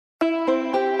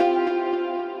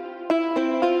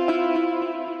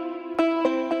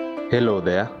Hello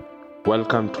there.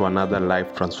 Welcome to another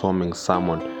life-transforming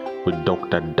sermon with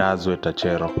Dr. Dodzweit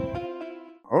Achero.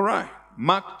 All right.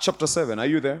 Mark chapter 7. Are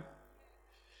you there?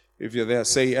 If you're there,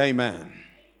 say amen.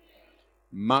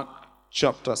 Mark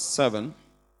chapter 7.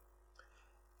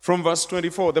 From verse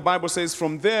 24, the Bible says,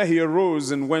 "From there he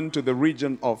arose and went to the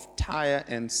region of Tyre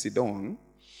and Sidon.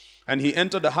 And he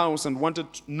entered a house and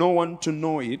wanted no one to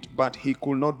know it, but he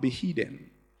could not be hidden.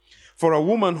 For a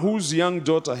woman whose young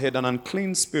daughter had an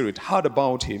unclean spirit heard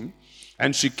about him,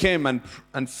 and she came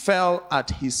and fell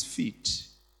at his feet.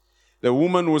 The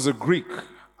woman was a Greek,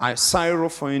 a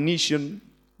Syrophoenician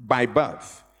by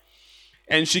birth.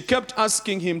 And she kept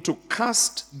asking him to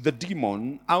cast the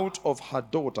demon out of her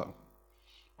daughter.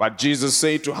 But Jesus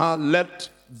said to her, 'Let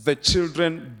the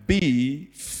children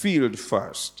be filled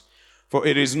first, for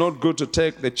it is not good to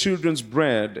take the children's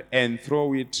bread and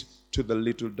throw it to the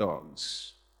little dogs.'"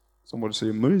 Somebody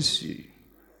say, "Mercy."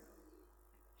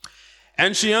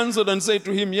 And she answered and said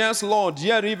to him, "Yes, Lord,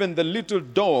 yet even the little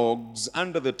dogs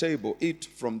under the table eat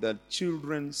from the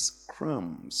children's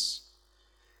crumbs."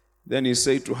 Then he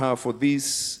said to her, "For this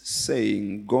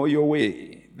saying, go your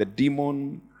way. The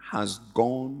demon has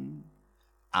gone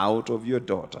out of your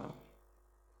daughter."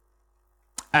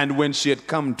 And when she had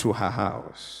come to her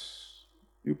house,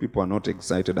 you people are not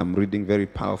excited. I'm reading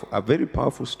a very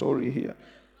powerful story here.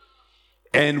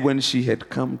 And when she had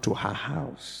come to her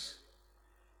house,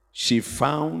 she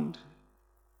found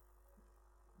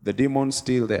the demon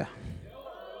still there.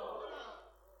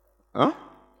 Huh?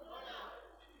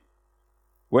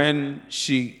 When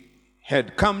she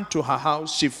had come to her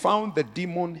house, she found the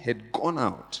demon had gone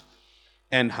out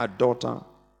and her daughter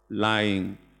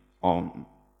lying on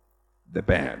the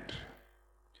bed.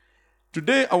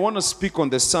 Today, I want to speak on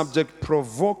the subject,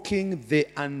 provoking the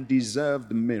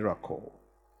undeserved miracle.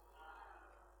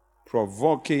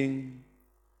 Provoking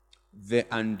the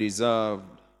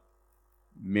undeserved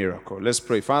miracle. Let's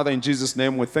pray. Father, in Jesus'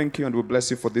 name, we thank you and we bless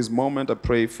you for this moment. I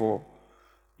pray for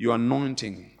your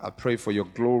anointing. I pray for your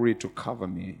glory to cover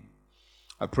me.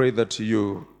 I pray that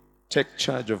you take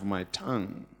charge of my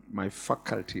tongue, my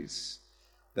faculties,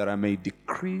 that I may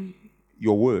decree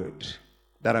your word,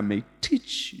 that I may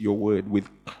teach your word with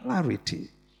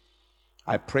clarity.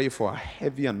 I pray for a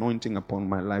heavy anointing upon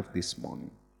my life this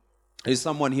morning. Is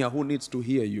someone here who needs to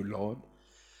hear you, Lord?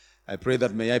 I pray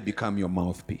that may I become your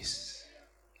mouthpiece.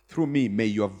 Through me, may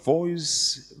your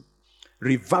voice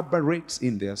reverberate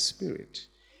in their spirit,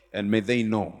 and may they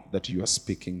know that you are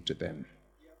speaking to them.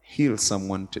 Heal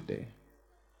someone today.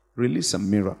 Release a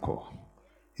miracle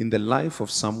in the life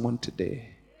of someone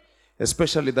today,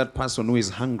 especially that person who is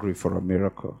hungry for a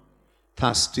miracle,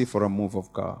 thirsty for a move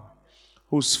of God,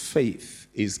 whose faith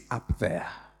is up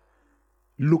there,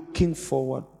 looking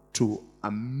forward to a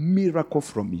miracle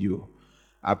from you.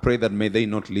 I pray that may they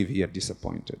not leave here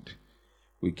disappointed.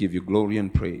 We give you glory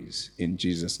and praise. In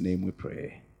Jesus' name we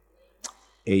pray.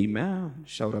 Amen.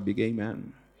 Shout a big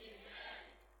amen.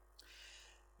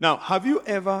 Now, have you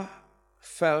ever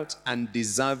felt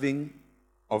undeserving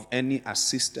of any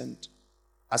assistance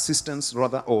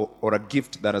or a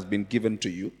gift that has been given to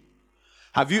you?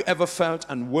 Have you ever felt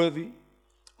unworthy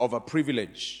of a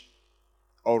privilege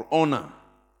or honor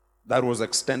that was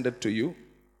extended to you?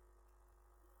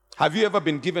 Have you ever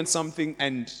been given something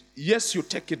and yes, you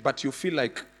take it, but you feel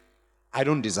like, I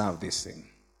don't deserve this thing.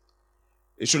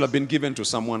 It should have been given to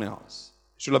someone else.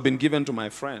 It should have been given to my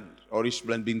friend, or it should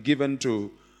have been given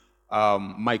to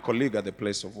my colleague at the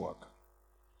place of work.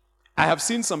 I have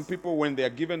seen some people when they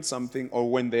are given something or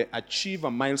when they achieve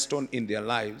a milestone in their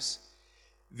lives,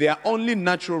 their only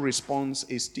natural response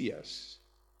is tears.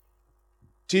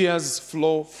 Tears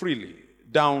flow freely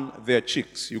down their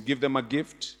cheeks. You give them a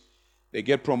gift, they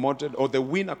get promoted, or they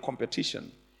win a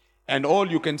competition, and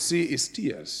all you can see is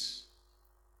tears,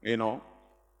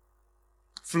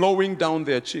 flowing down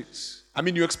their cheeks. I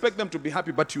mean, you expect them to be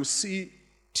happy, but you see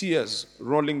tears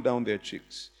rolling down their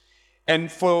cheeks. And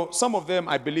for some of them,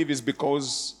 I believe, is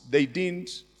because they didn't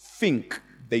think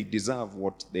they deserve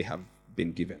what they have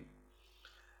been given.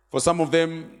 For some of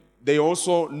them, they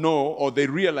also know or they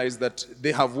realize that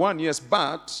they have won, yes,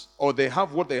 or they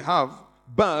have what they have,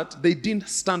 but they didn't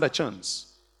stand a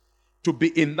chance to be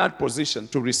in that position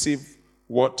to receive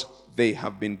what they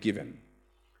have been given.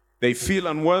 They feel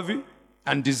unworthy,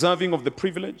 undeserving of the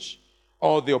privilege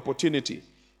or the opportunity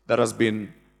that has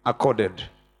been accorded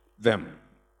them.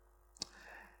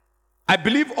 I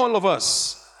believe all of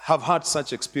us have had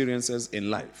such experiences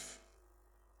in life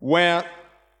where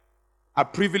a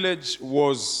privilege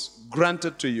was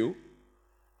granted to you,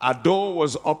 a door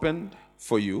was opened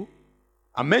for you,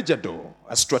 a major door,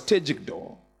 a strategic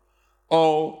door,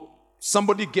 or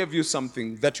somebody gave you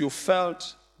something that you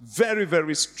felt very,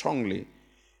 very strongly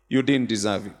you didn't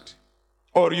deserve it.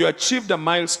 Or you achieved a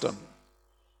milestone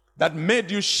that made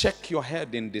you shake your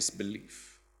head in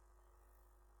disbelief.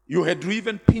 You had to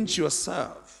even pinch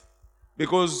yourself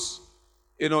because,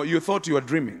 you thought you were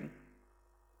dreaming.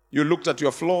 You looked at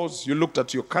your flaws, you looked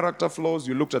at your character flaws,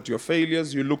 you looked at your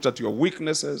failures, you looked at your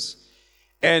weaknesses,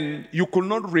 and you could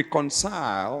not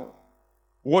reconcile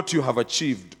what you have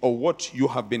achieved or what you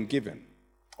have been given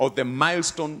or the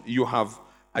milestone you have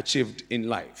achieved in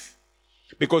life.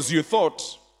 Because you thought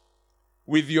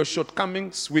with your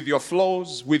shortcomings, with your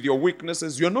flaws, with your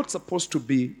weaknesses, you're not supposed to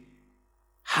be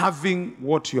having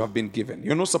what you have been given.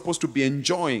 You're not supposed to be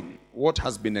enjoying what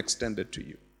has been extended to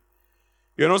you.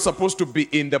 You're not supposed to be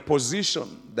in the position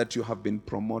that you have been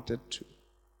promoted to.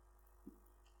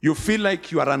 You feel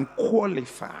like you are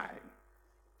unqualified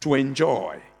to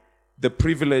enjoy the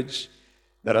privilege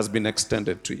that has been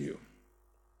extended to you.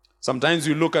 Sometimes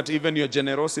you look at even your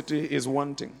generosity is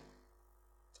wanting.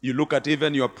 You look at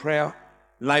even your prayer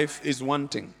life is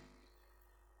wanting.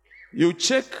 You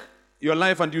check your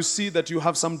life and you see that you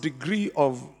have some degree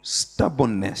of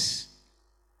stubbornness.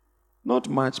 Not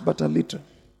much, but a little.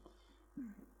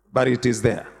 But it is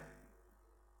there.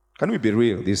 Can we be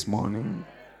real this morning?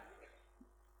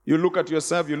 You look at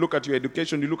yourself, you look at your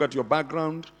education, you look at your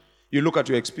background, you look at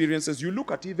your experiences, you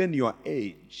look at even your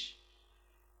age,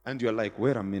 and you're like,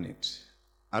 wait a minute,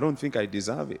 I don't think I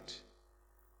deserve it,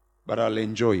 but I'll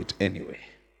enjoy it anyway.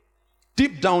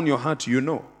 Deep down your heart, you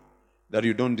know that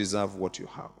you don't deserve what you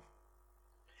have.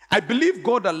 I believe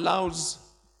God allows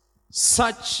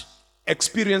such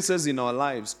experiences in our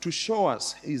lives to show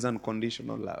us His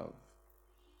unconditional love.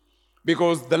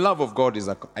 Because the love of God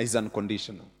is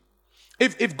unconditional.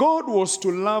 If God was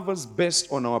to love us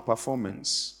based on our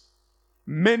performance,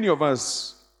 many of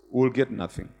us will get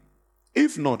nothing.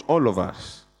 If not, all of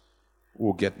us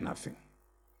will get nothing.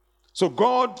 So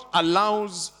God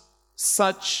allows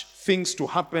such things to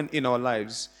happen in our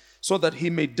lives so that He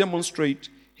may demonstrate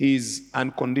His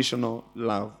unconditional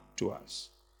love to us.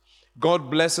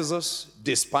 God blesses us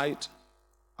despite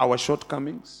our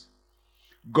shortcomings.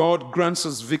 God grants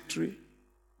us victory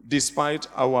despite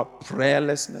our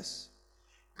prayerlessness.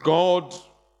 God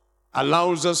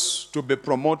allows us to be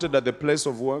promoted at the place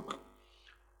of work,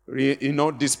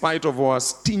 despite of our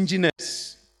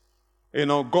stinginess.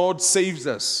 God saves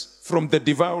us from the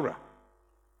devourer,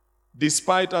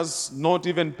 despite us not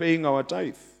even paying our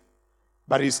tithe.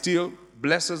 But He still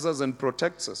blesses us and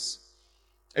protects us.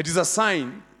 It is a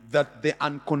sign that the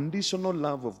unconditional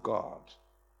love of God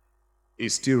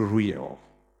is still real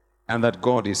and that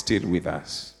God is still with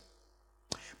us.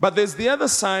 But there's the other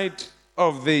side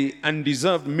of the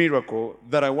undeserved miracle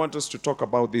that I want us to talk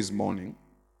about this morning.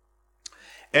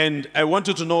 And I want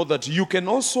you to know that you can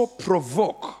also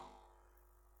provoke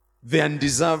the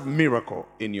undeserved miracle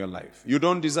in your life. You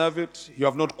don't deserve it, you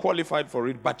have not qualified for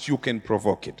it, but you can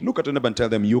provoke it. Look at another and tell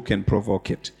them, you can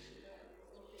provoke it.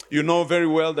 You know very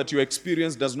well that your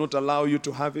experience does not allow you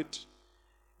to have it.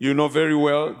 You know very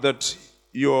well that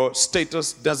your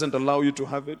status doesn't allow you to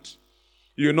have it.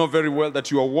 You know very well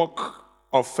that your walk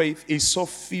of faith is so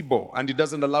feeble and it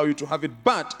doesn't allow you to have it,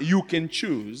 but you can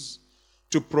choose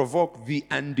to provoke the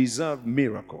undeserved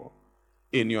miracle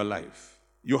in your life.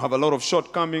 You have a lot of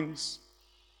shortcomings.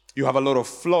 You have a lot of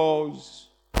flaws.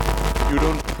 You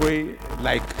don't pray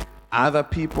like other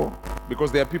people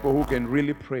because there are people who can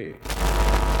really pray.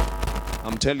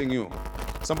 I'm telling you,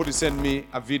 somebody sent me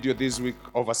a video this week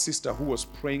of a sister who was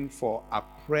praying for a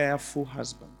prayerful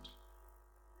husband.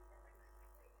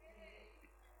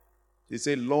 She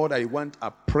said, Lord, I want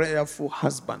a prayerful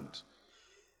husband.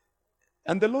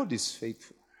 And the Lord is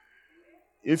faithful.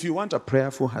 If you want a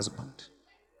prayerful husband,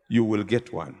 you will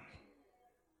get one.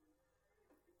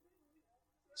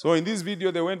 So in this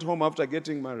video, they went home after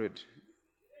getting married.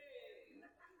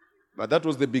 But that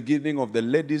was the beginning of the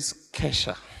ladies'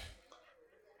 kesha.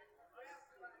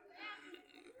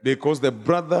 Because the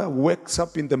brother wakes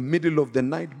up in the middle of the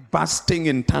night bursting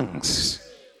in tongues.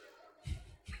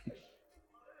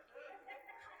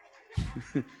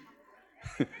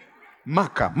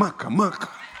 Maka, maka, maka.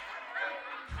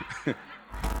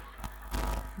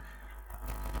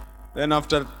 Then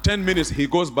after 10 minutes, he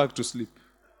goes back to sleep.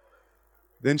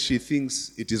 Then she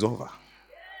thinks it is over.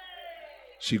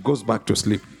 She goes back to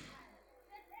sleep.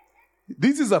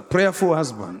 This is a prayerful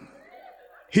husband.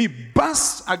 He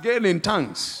bursts again in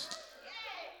tongues.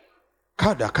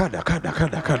 Kada, kada, kada,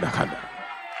 kada, kada, kada.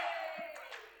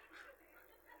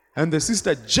 And the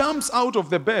sister jumps out of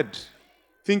the bed,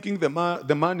 thinking the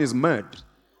man is mad.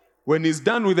 When he's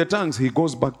done with the tongues, he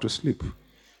goes back to sleep.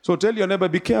 So tell your neighbor,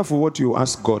 be careful what you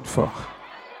ask God for.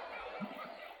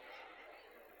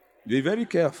 Be very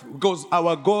careful. Because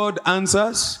our God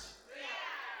answers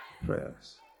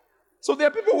prayers. So there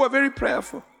are people who are very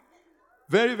prayerful.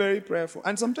 Very, very prayerful.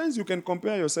 And sometimes you can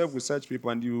compare yourself with such people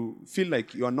and you feel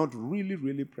like you are not really,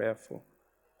 really prayerful.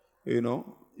 You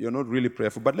know, you're not really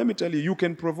prayerful. But let me tell you, you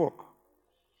can provoke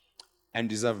and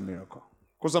deserve a miracle.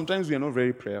 Because sometimes we are not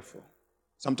very prayerful.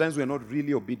 Sometimes we are not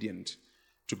really obedient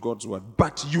to God's word.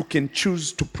 But you can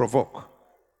choose to provoke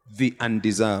the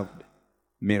undeserved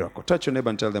miracle. Touch your neighbor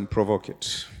and tell them, provoke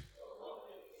it.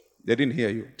 They didn't hear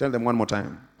you. Tell them one more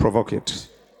time, provoke it.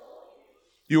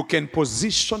 You can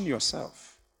position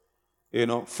yourself,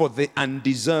 for the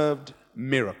undeserved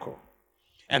miracle.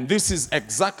 And this is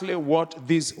exactly what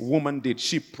this woman did.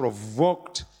 She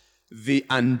provoked the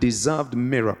undeserved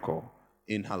miracle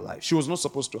in her life. She was not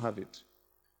supposed to have it.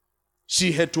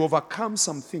 She had to overcome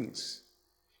some things.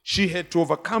 She had to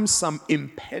overcome some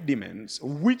impediments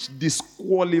which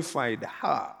disqualified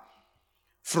her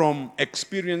from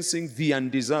experiencing the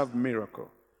undeserved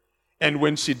miracle. And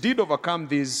when she did overcome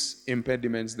these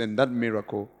impediments, then that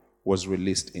miracle was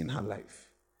released in her life.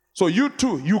 So you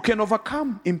too, you can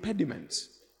overcome impediments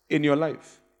in your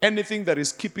life. Anything that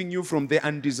is keeping you from the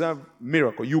undeserved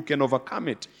miracle, you can overcome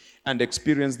it and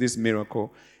experience this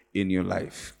miracle in your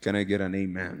life. Can I get an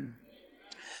amen?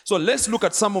 So let's look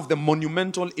at some of the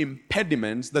monumental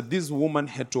impediments that this woman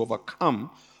had to overcome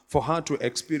for her to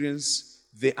experience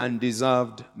the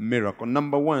undeserved miracle.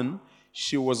 Number one,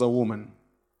 she was a woman.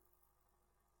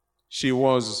 She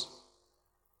was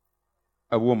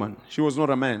a woman. She was not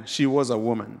a man. She was a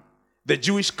woman. The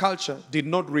Jewish culture did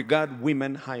not regard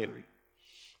women highly.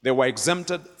 They were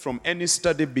exempted from any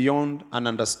study beyond an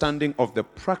understanding of the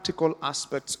practical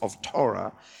aspects of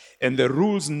Torah and the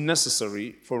rules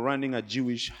necessary for running a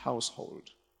Jewish household.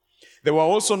 They were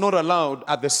also not allowed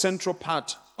at the central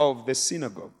part of the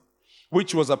synagogue,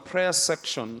 which was a prayer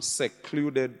section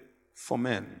secluded for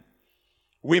men.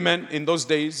 Women in those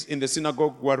days in the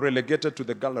synagogue were relegated to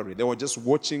the gallery. They were just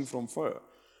watching from far,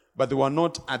 but they were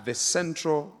not at the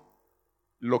central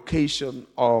location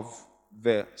of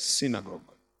the synagogue.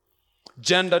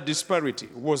 Gender disparity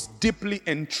was deeply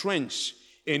entrenched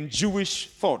in Jewish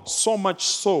thought, so much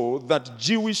so that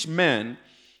Jewish men,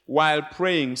 while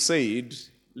praying, said,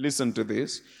 listen to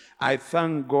this, I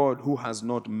thank God who has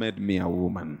not made me a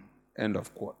woman. End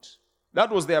of quote. That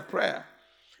was their prayer.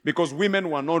 Because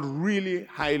women were not really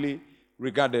highly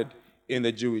regarded in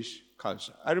the Jewish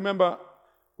culture. I remember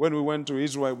when we went to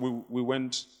Israel, we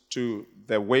went to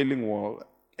the Wailing Wall,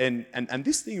 and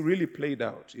this thing really played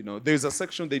out. There's a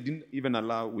section they didn't even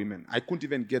allow women. I couldn't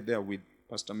even get there with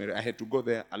Pastor Mary. I had to go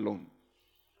there alone.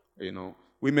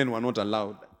 Women were not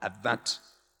allowed at that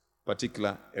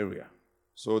particular area.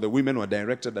 So the women were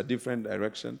directed a different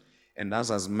direction, and us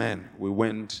as men, we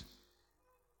went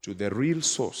to the real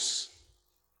source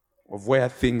of where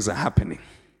things are happening.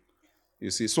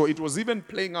 You see, so it was even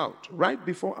playing out right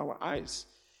before our eyes.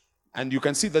 And you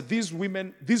can see that this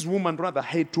woman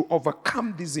had to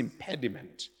overcome this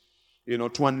impediment,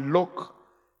 to unlock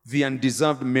the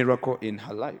undeserved miracle in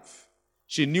her life.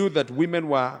 She knew that women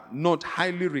were not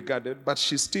highly regarded, but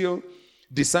she still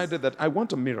decided that I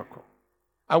want a miracle.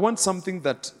 I want something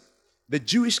that the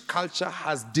Jewish culture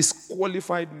has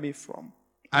disqualified me from.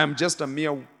 I am just a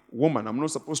mere woman. I'm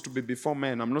not supposed to be before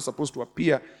men. I'm not supposed to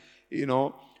appear,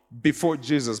 before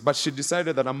Jesus. But she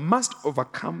decided that I must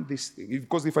overcome this thing.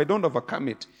 Because if I don't overcome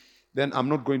it, then I'm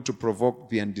not going to provoke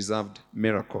the undeserved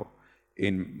miracle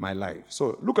in my life.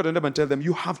 So look at them and tell them,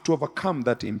 you have to overcome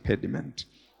that impediment.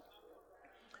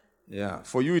 Yeah.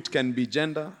 For you, it can be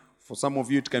gender. For some of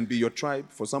you, it can be your tribe.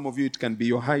 For some of you, it can be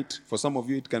your height. For some of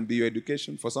you, it can be your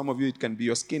education. For some of you, it can be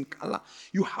your skin color.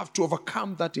 You have to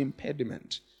overcome that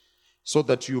impediment so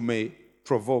that you may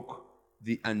provoke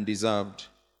the undeserved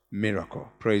miracle.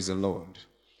 Praise the Lord.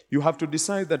 You have to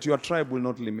decide that your tribe will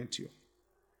not limit you.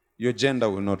 Your gender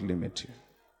will not limit you.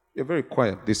 You're very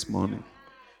quiet this morning.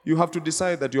 You have to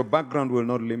decide that your background will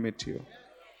not limit you.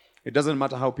 It doesn't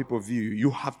matter how people view you. You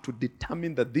have to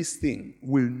determine that this thing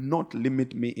will not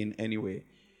limit me in any way.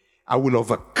 I will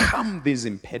overcome this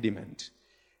impediment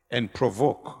and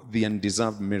provoke the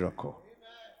undeserved miracle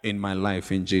in my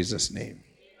life in Jesus' name.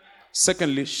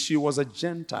 Secondly, she was a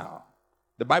Gentile.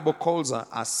 The Bible calls her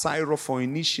a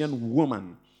Syrophoenician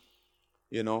woman.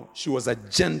 She was a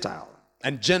Gentile.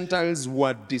 And Gentiles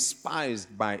were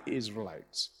despised by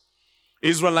Israelites.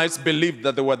 Israelites believed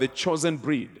that they were the chosen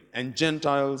breed, and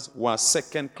Gentiles were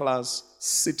second-class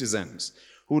citizens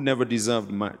who never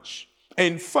deserved much.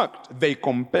 In fact, they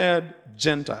compared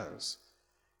Gentiles,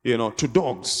 to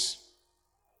dogs.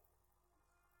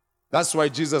 That's why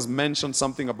Jesus mentioned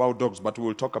something about dogs, but we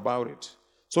will talk about it.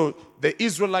 So the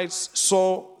Israelites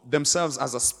saw themselves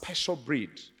as a special breed.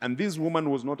 And this woman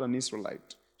was not an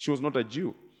Israelite. She was not a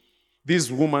Jew.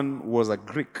 This woman was a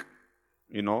Greek,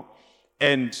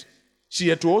 and she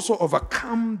had to also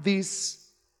overcome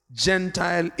this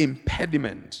Gentile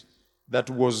impediment that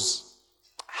was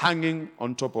hanging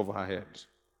on top of her head.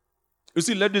 You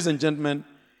see, ladies and gentlemen,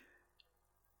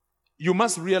 you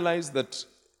must realize that,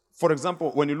 for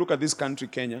example, when you look at this country,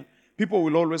 Kenya, people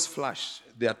will always flash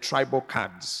their tribal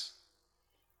cards.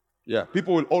 Yeah,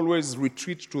 people will always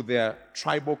retreat to their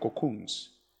tribal cocoons.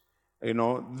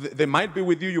 They might be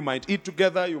with you, you might eat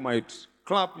together, you might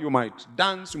clap, you might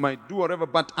dance, you might do whatever,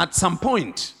 but at some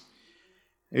point,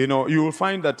 you will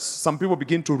find that some people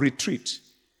begin to retreat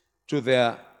to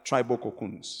their tribal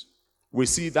cocoons. We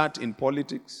see that in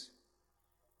politics.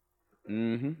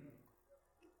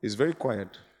 It's very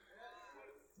quiet,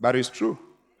 but it's true.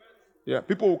 Yeah,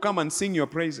 people will come and sing your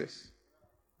praises.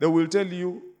 They will tell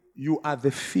you, you are the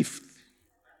fifth.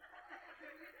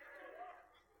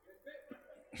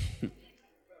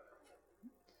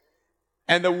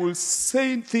 And they will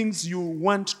say things you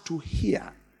want to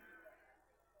hear.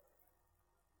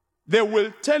 They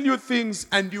will tell you things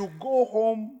and you go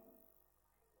home,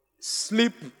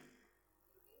 sleep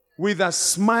with a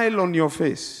smile on your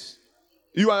face.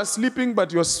 You are sleeping,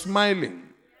 but you're smiling.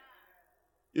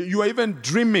 You are even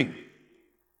dreaming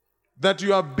that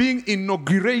you are being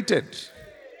inaugurated.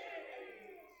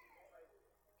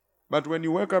 But when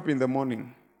you wake up in the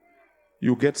morning,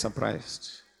 you get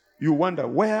surprised. You wonder,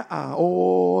 where are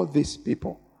all these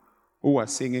people who are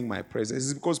singing my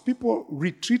praises? It's because people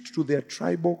retreat to their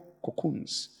tribal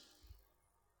cocoons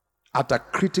at a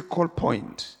critical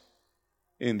point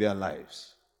in their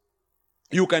lives.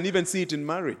 You can even see it in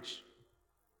marriage.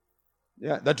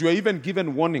 Yeah, that you are even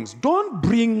given warnings. Don't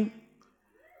bring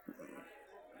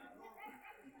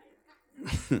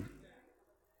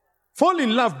fall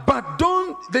in love, but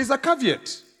there's a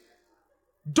caveat.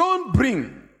 Don't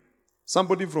bring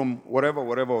somebody from wherever.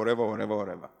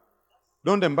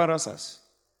 Don't embarrass us.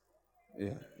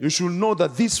 Yeah. You should know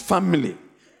that this family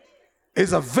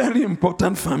is a very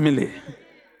important family.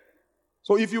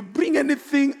 So if you bring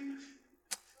anything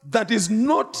that is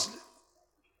not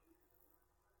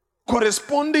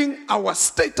corresponding our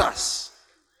status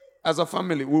as a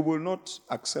family, we will not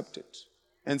accept it.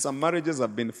 And some marriages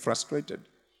have been frustrated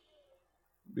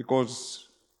because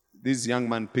this young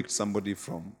man picked somebody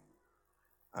from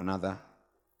another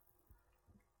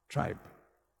tribe.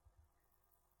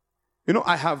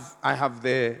 I have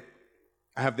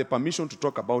the permission to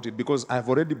talk about it because I have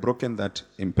already broken that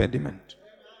impediment.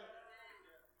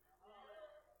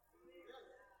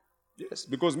 Yes,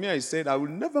 because I said I will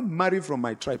never marry from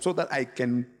my tribe so that I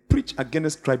can preach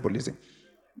against tribalism.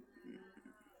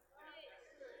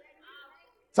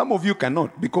 Some of you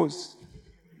cannot because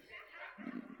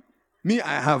I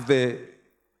have the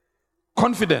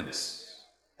confidence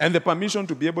and the permission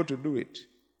to be able to do it.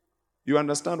 You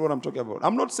understand what I'm talking about?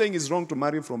 I'm not saying it's wrong to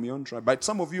marry from your own tribe, but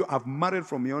some of you have married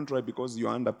from your own tribe because you're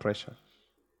under pressure.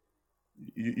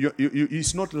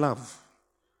 It's not love.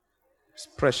 It's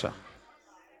pressure.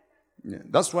 Yeah.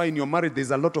 That's why in your marriage there's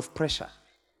a lot of pressure.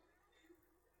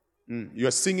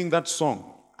 You're singing that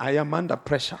song, I am under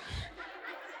pressure.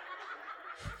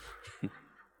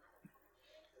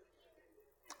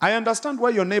 I understand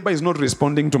why your neighbor is not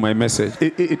responding to my message.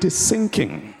 It is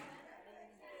sinking.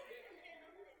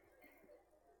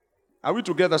 Are we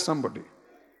together, somebody?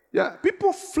 Yeah,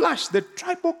 people flash the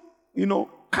tribal,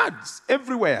 cards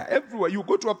everywhere. Everywhere. You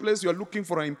go to a place, you're looking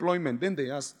for employment. Then they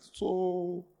ask,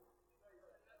 so,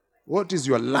 what is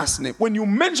your last name? When you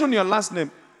mention your last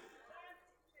name,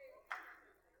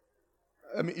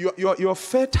 your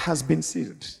fate has been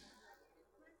sealed.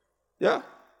 Yeah?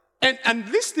 And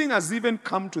this thing has even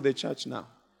come to the church now.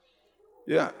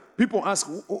 Yeah. People ask,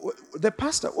 the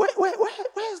pastor,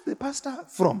 where is the pastor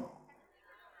from?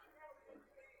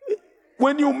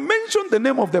 When you mention the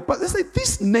name of the pastor, they say,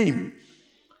 this name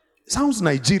sounds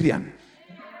Nigerian.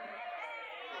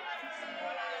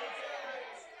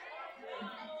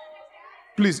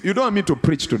 Please, you don't want me to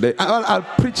preach today. I'll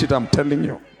preach it, I'm telling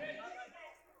you.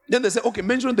 Then they say, okay,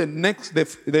 mention the next,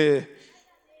 the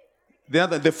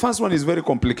first one is very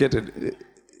complicated.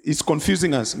 It's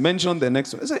confusing us. Mention the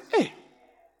next one. I say, hey,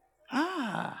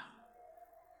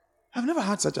 I've never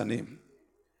heard such a name.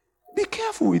 Be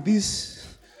careful with this.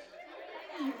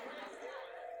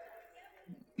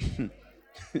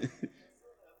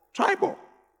 Tribal.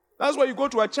 That's why you go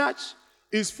to a church,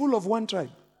 it's full of one tribe.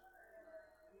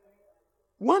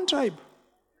 One tribe.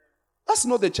 That's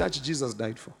not the church Jesus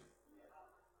died for.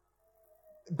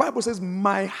 The Bible says,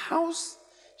 my house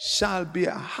shall be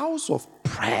a house of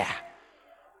prayer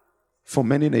for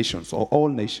many nations, or all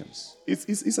nations.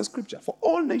 It's a scripture for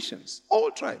all nations, all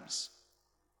tribes.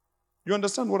 You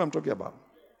understand what I'm talking about?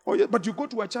 Oh yeah, but you go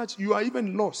to a church, you are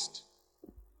even lost.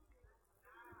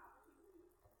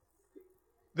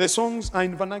 The songs are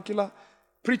in vernacular,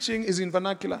 preaching is in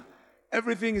vernacular,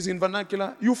 everything is in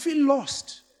vernacular. You feel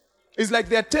lost. It's like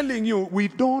they're telling you, we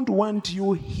don't want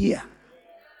you here.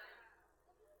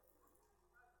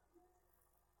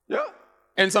 Yeah.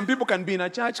 And some people can be in a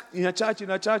church,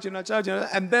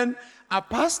 and then a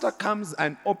pastor comes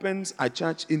and opens a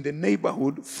church in the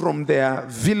neighborhood from their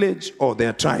village or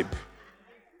their tribe.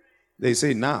 They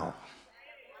say, now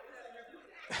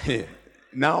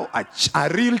a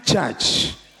real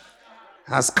church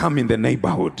has come in the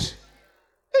neighborhood.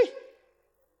 Hey,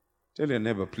 tell your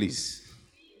neighbor, please,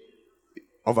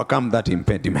 overcome that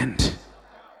impediment.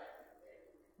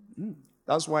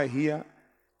 That's why here,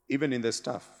 even in the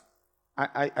staff,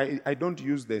 I don't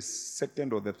use the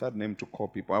second or the third name to call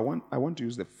people. I want to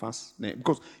use the first name,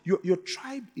 because your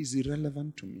tribe is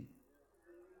irrelevant to me.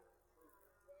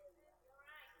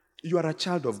 You are a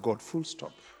child of God, full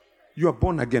stop. You are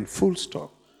born again, full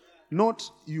stop. Not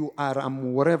you are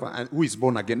whatever and who is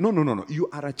born again. No. You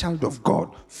are a child of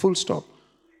God, full stop.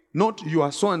 Not you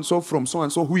are so-and-so from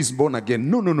so-and-so who is born again.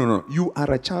 No. You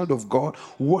are a child of God,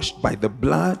 washed by the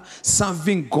blood,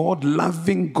 serving God,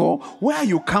 loving God. Where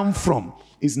you come from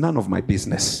is none of my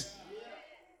business.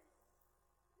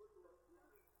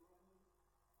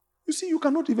 You see, you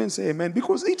cannot even say amen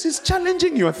because it is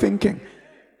challenging your thinking.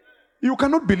 You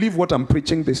cannot believe what I'm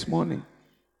preaching this morning.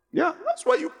 Yeah, that's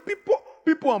why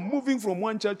people are moving from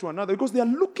one church to another because they are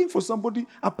looking for somebody,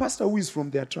 a pastor who is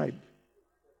from their tribe.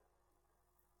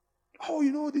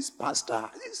 Oh, this pastor,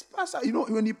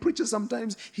 when he preaches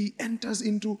sometimes, he enters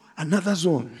into another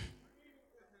zone.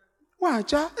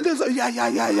 What? Yeah.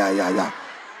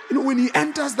 When he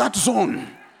enters that zone,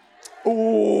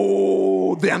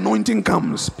 the anointing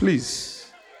comes,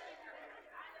 please.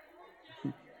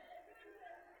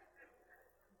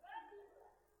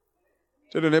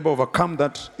 Tell your neighbor, overcome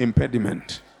that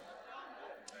impediment.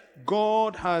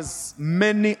 God has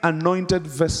many anointed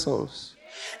vessels.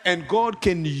 And God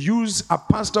can use a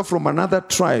pastor from another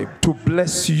tribe to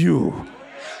bless you,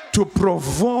 to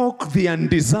provoke the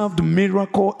undeserved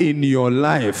miracle in your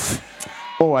life.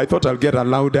 Oh, I thought I'll get a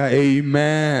louder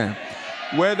amen.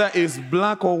 Whether it's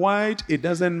black or white, it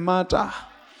doesn't matter.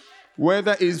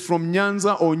 Whether it's from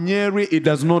Nyanza or Nyeri, it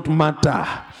does not matter.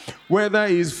 Whether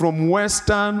it's from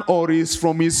Western or it's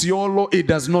from Isiolo, it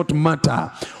does not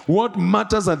matter. What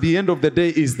matters at the end of the day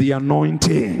is the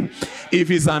anointing. If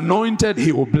he's anointed,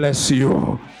 he will bless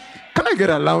you. Can I get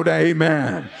a louder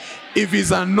amen? If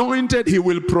he's anointed, he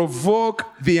will provoke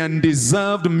the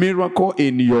undeserved miracle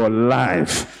in your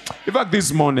life. In fact,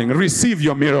 this morning, receive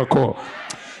your miracle.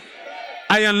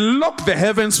 I unlock the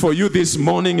heavens for you this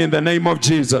morning in the name of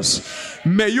Jesus.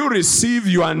 May you receive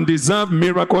your undeserved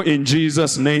miracle in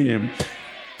Jesus' name.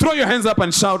 Throw your hands up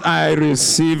and shout, I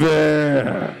receive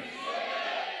it.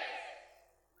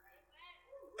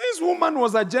 This woman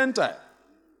was a Gentile.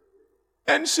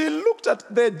 And she looked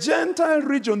at the Gentile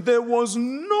region. There was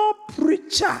no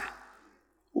preacher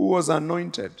who was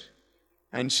anointed.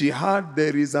 And she heard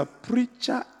there is a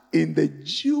preacher in the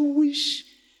Jewish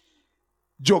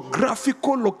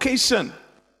geographical location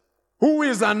who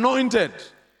is anointed.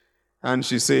 And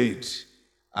she said,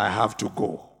 I have to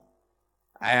go.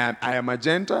 I am a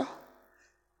Gentile.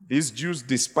 These Jews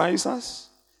despise us.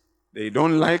 They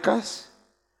don't like us.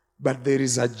 But there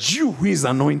is a Jew who is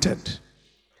anointed.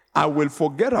 I will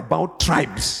forget about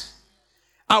tribes.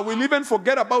 I will even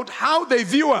forget about how they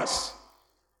view us.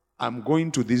 I'm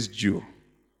going to this Jew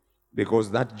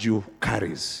because that Jew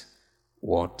carries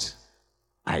what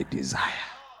I desire.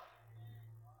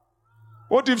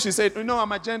 What if she said,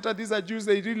 I'm a Gentile, these are Jews,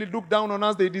 they really look down on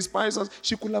us, they despise us.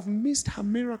 She could have missed her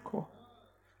miracle.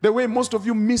 The way most of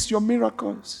you miss your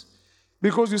miracles.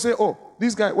 Because you say,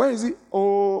 this guy, where is he?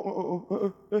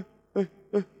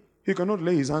 He cannot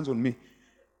lay his hands on me.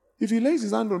 If he lays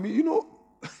his hand on me,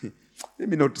 let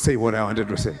me not say what I wanted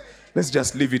to say. Let's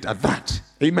just leave it at that.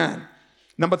 Amen.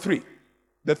 Number 3,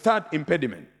 the third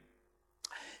impediment.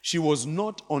 She was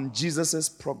not on Jesus'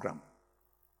 program.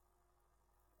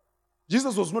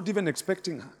 Jesus was not even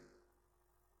expecting her.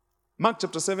 Mark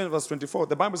chapter 7 verse 24,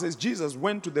 the Bible says Jesus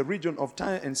went to the region of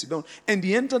Tyre and Sidon and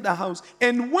he entered a house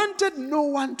and wanted no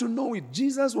one to know it.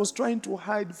 Jesus was trying to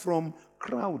hide from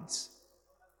crowds.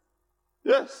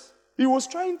 Yes, he was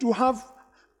trying to have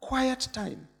quiet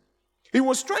time. He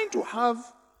was trying to have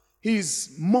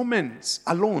his moments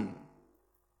alone.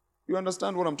 You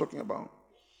understand what I'm talking about?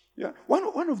 Yeah.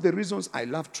 One of the reasons I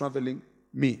love traveling,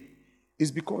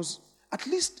 is because at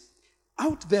least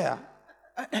out there,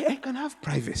 I can have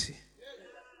privacy.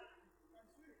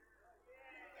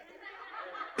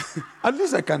 At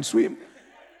least I can swim.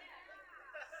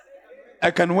 I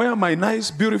can wear my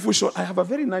nice, beautiful shorts. I have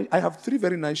 3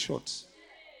 very nice shorts,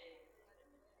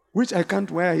 which I can't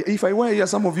wear. If I wear here,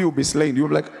 some of you will be slain. You'll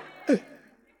be like, hey.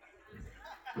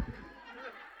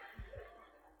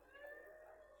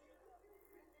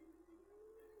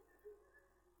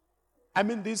 I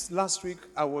mean, this last week,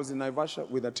 I was in Naivasha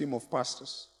with a team of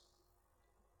pastors.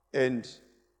 And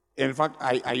in fact,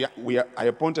 I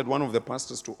appointed one of the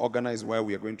pastors to organize where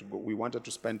we are going to go. We wanted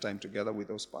to spend time together with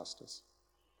those pastors.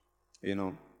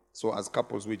 So as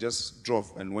couples, we just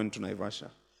drove and went to Naivasha,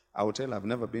 a hotel I've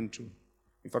never been to.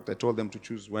 In fact, I told them to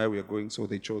choose where we are going, so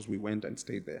they chose. We went and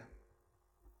stayed there.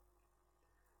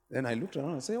 Then I looked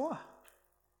around and said, wow,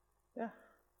 yeah,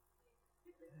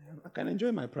 I can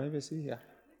enjoy my privacy here.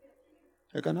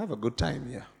 I can have a good time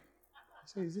here. I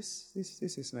say, this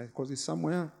is nice, because it's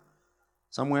somewhere.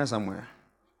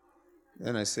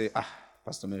 Then I say,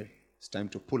 Pastor Mary, it's time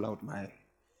to pull out my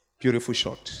beautiful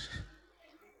short.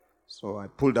 So I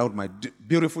pulled out my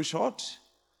beautiful short,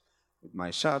 with my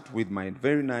shirt, with my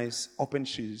very nice open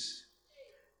shoes,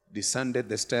 descended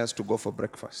the stairs to go for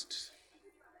breakfast.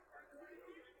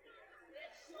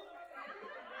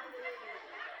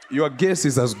 Your guess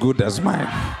is as good as mine.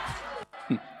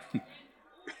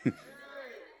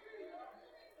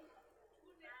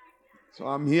 So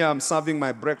I'm here, I'm serving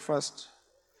my breakfast.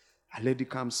 A lady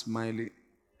comes smiling.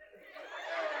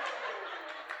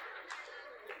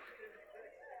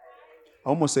 I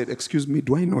almost said, excuse me,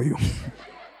 do I know you?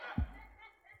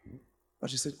 But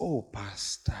she said, oh,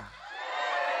 Pastor.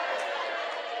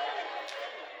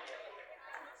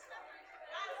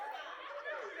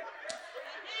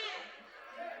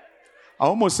 I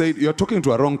almost said, you're talking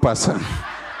to a wrong person.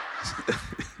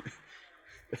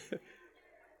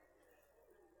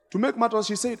 To make matters,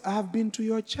 she said, I have been to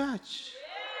your church.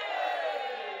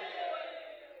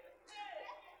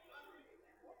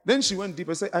 Then she went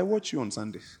deeper and said, I watch you on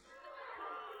Sundays.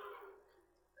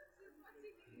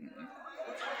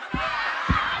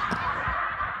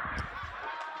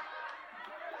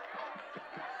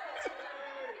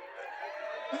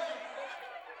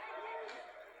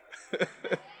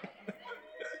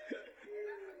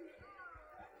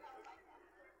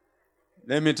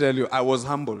 Let me tell you, I was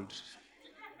humbled.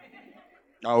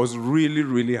 I was really,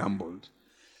 really humbled.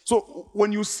 So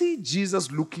when you see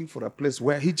Jesus looking for a place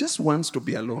where he just wants to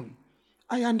be alone,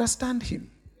 I understand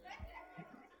him.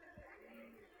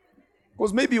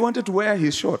 Because maybe he wanted to wear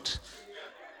his short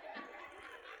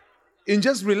and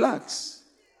just relax.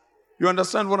 You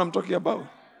understand what I'm talking about?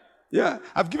 Yeah.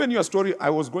 I've given you a story.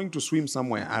 I was going to swim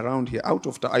somewhere around here, out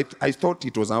of time. I thought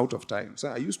it was out of time. So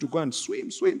I used to go and swim,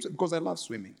 because I love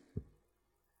swimming.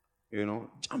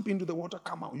 Jump into the water,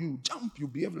 come out. You jump, you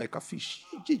behave like a fish.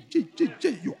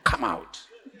 You come out.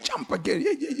 Jump again.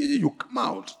 You come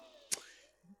out.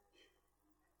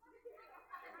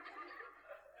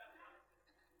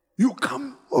 You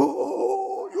come.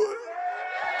 I'm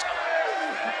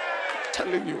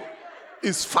telling you,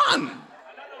 it's fun.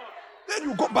 Then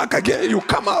you go back again, you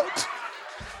come out.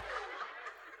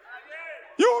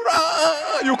 You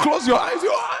run, you close your eyes,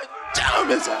 you jump.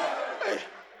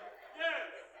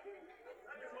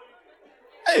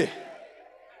 Hey.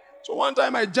 So one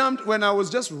time I jumped when I was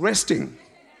just resting,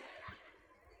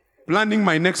 planning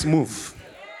my next move.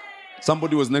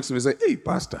 Somebody was next to me and said, hey,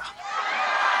 Pastor.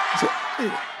 I said,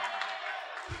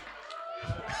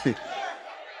 hey.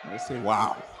 I said,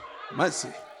 wow, mercy.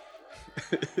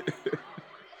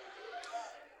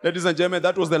 Ladies and gentlemen,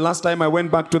 that was the last time I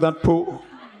went back to that pool.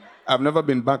 I've never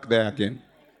been back there again.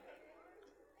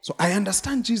 So I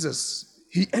understand Jesus.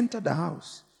 He entered the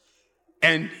house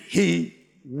and he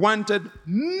wanted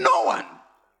no one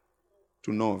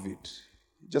to know of it.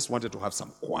 He just wanted to have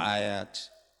some quiet,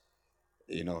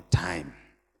 time.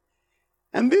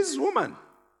 And this woman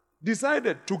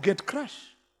decided to get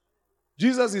crushed.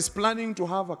 Jesus is planning to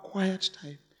have a quiet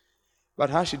time.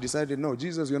 But her, she decided, no,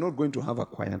 Jesus, you're not going to have a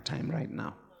quiet time right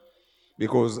now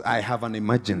because I have an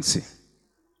emergency.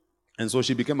 And so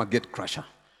she became a gate crusher.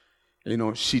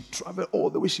 She traveled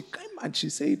all the way. She came and she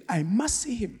said, I must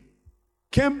see him.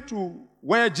 Came to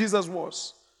where Jesus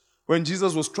was, when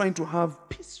Jesus was trying to have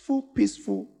peaceful,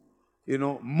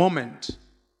 moment.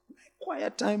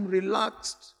 Quiet time,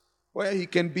 relaxed, where he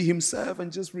can be himself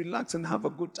and just relax and have a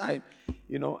good time.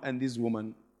 And this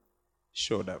woman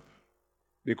showed up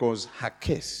because her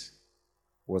case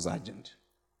was urgent.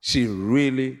 She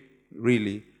really,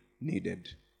 really needed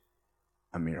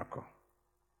a miracle.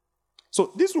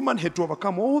 So this woman had to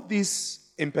overcome all these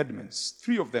impediments,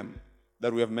 3 of them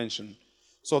that we have mentioned,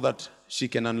 so that she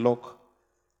can unlock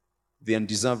the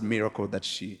undeserved miracle that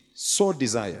she so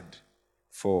desired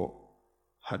for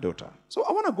her daughter. So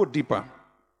I want to go deeper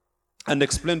and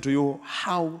explain to you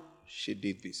how she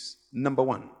did this. Number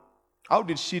 1, how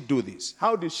did she do this?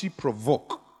 How did she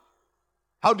provoke?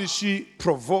 How did she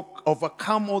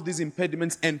overcome all these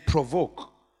impediments and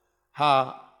provoke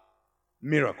her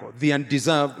miracle, the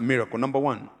undeserved miracle? Number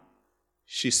 1,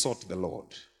 she sought the Lord.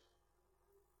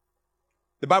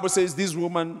 The Bible says this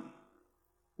woman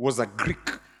was a Greek.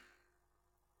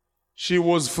 She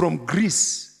was from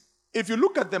Greece. If you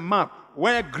look at the map,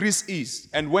 where Greece is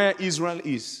and where Israel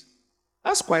is,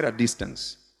 that's quite a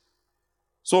distance.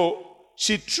 So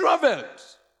she traveled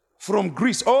from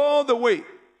Greece all the way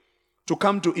to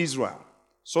come to Israel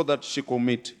so that she could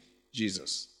meet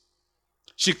Jesus.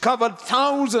 She covered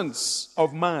thousands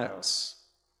of miles,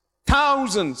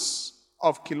 thousands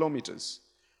of kilometers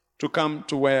to come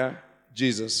to where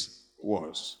Jesus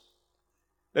was.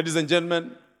 Ladies and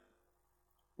gentlemen,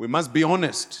 we must be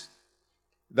honest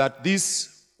that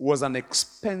this was an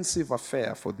expensive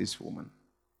affair for this woman.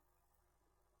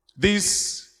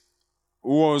 This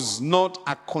was not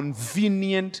a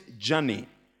convenient journey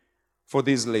for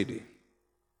this lady.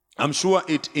 I'm sure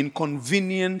it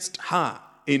inconvenienced her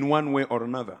in one way or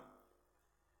another.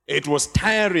 It was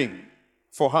tiring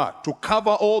for her to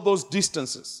cover all those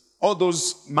distances, all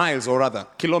those miles or rather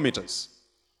kilometers,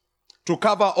 to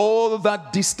cover all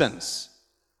that distance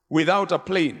without a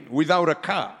plane, without a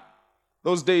car.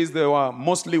 Those days they were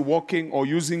mostly walking or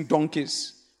using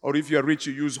donkeys, or if you're rich,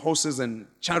 you use horses and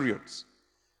chariots.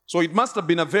 So it must have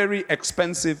been a very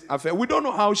expensive affair. We don't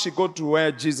know how she got to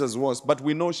where Jesus was, but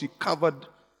we know she covered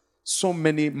so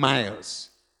many miles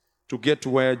to get to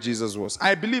where Jesus was.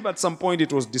 I believe at some point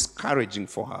it was discouraging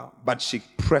for her, but she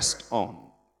pressed on.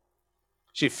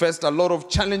 She faced a lot of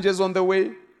challenges on the way.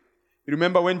 You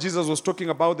remember when Jesus was talking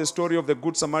about the story of the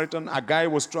Good Samaritan? A guy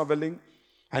was traveling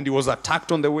and he was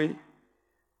attacked on the way.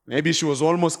 Maybe she was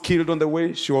almost killed on the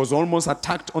way. She was almost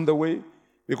attacked on the way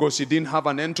because she didn't have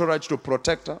an entourage to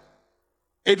protect her.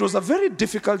 It was a very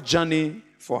difficult journey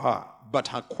for her, but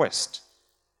her quest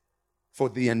for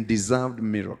the undeserved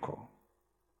miracle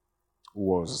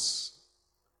was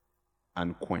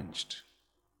unquenched.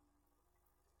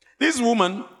 This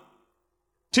woman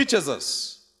teaches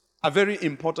us a very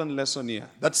important lesson here,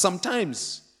 that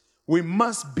sometimes we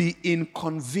must be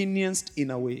inconvenienced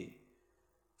in a way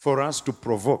for us to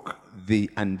provoke the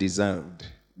undeserved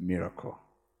miracle.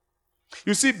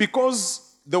 You see,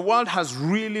 because the world has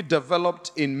really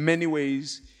developed in many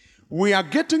ways, we are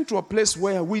getting to a place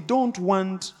where we don't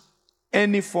want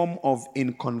any form of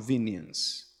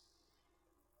inconvenience.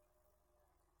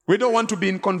 We don't want to be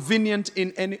inconvenienced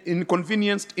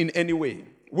in any way.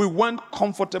 We want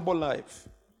comfortable life.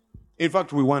 In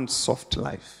fact, we want soft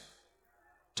life.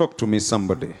 Talk to me,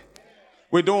 somebody.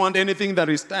 We don't want anything that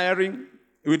is tiring.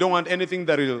 We don't want anything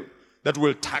that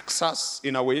will tax us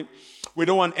in a way. We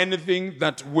don't want anything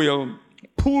that will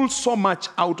pull so much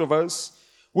out of us.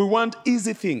 We want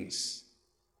easy things.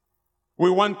 We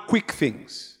want quick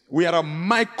things. We are a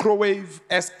microwave,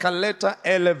 escalator,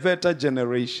 elevator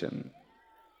generation.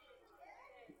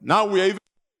 Now we are even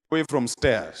away from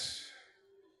stairs.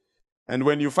 And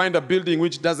when you find a building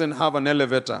which doesn't have an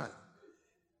elevator,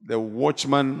 the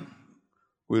watchman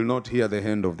will not hear the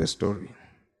end of the story.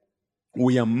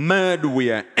 We are mad,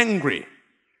 we are angry.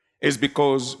 It's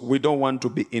because we don't want to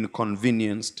be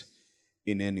inconvenienced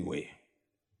in any way.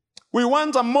 We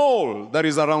want a mall that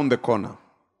is around the corner.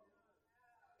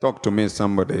 Talk to me,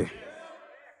 somebody.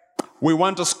 We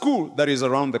want a school that is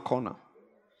around the corner.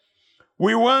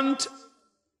 We want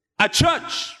a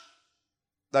church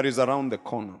that is around the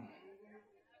corner.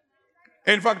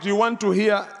 In fact, you want to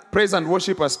hear praise and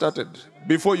worship has started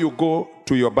before you go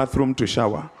to your bathroom to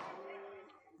shower.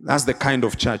 That's the kind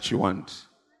of church you want.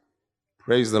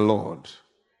 Praise the Lord.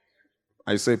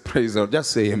 I say praise the Lord. Just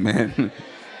say amen.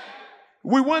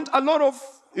 We want a lot of,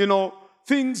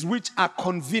 things which are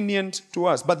convenient to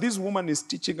us. But this woman is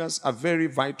teaching us a very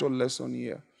vital lesson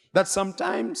here. That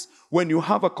sometimes when you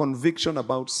have a conviction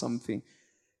about something,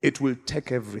 it will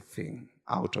take everything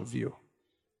out of you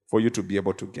for you to be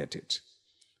able to get it.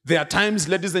 There are times,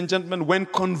 ladies and gentlemen, when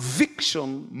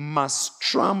conviction must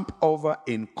trump over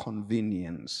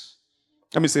inconvenience.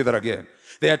 Let me say that again.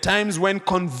 There are times when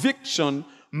conviction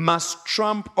must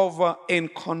trump over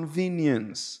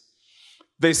inconvenience.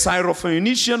 The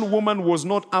Syrophoenician woman was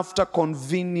not after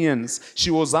convenience.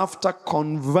 She was after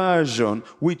conversion,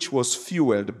 which was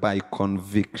fueled by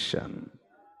conviction.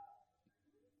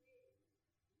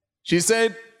 She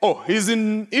said, Oh, he's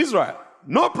in Israel.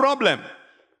 No problem.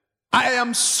 I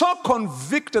am so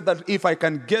convicted that if I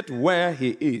can get where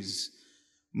he is,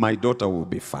 my daughter will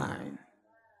be fine.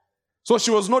 So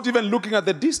she was not even looking at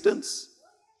the distance.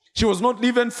 She was not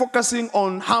even focusing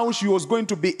on how she was going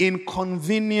to be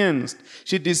inconvenienced.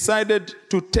 She decided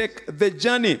to take the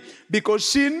journey because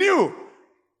she knew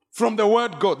from the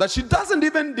word God that she doesn't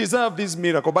even deserve this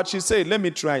miracle. But she said, let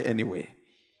me try anyway.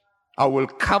 I will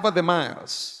cover the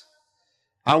miles.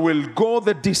 I will go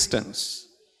the distance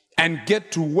and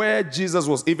get to where Jesus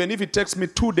was. Even if it takes me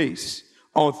 2 days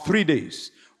or 3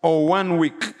 days or 1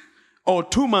 week or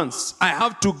 2 months, I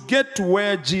have to get to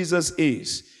where Jesus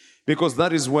is. Because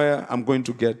that is where I'm going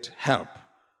to get help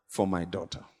for my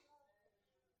daughter.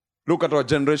 Look at our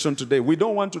generation today. We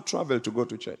don't want to travel to go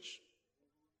to church.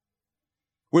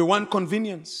 We want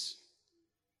convenience.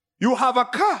 You have a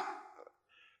car,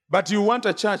 but you want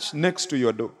a church next to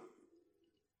your door,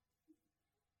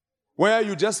 where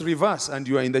you just reverse and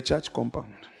you are in the church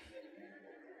compound.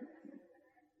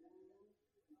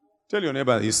 Tell your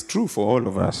neighbor, it's true for all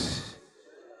of us.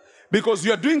 Because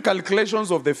you are doing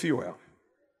calculations of the fuel.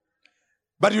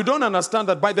 But you don't understand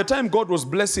that by the time God was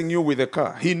blessing you with a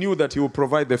car, he knew that he would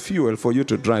provide the fuel for you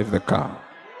to drive the car.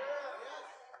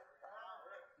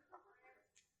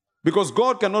 Because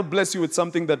God cannot bless you with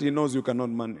something that he knows you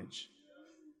cannot manage.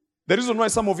 The reason why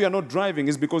some of you are not driving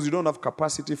is because you don't have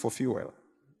capacity for fuel.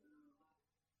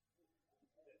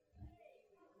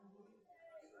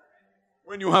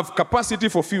 When you have capacity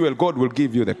for fuel, God will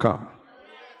give you the car.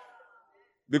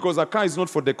 Because a car is not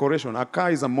for decoration. A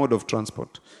car is a mode of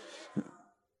transport.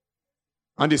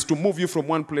 And it's to move you from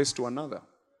one place to another.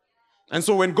 And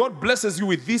so when God blesses you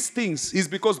with these things, it's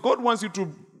because God wants you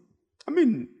to,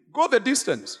 go the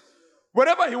distance.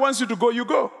 Wherever he wants you to go, you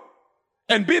go.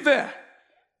 And be there.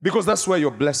 Because that's where your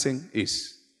blessing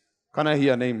is. Can I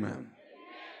hear an amen?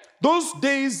 Those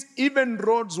days, even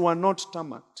roads were not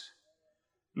tarmacked.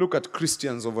 Look at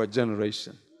Christians of our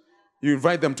generation. You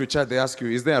invite them to church, they ask you,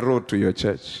 is there a road to your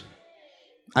church?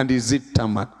 And is it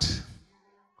tarmacked?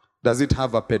 Does it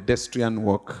have a pedestrian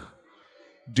walk?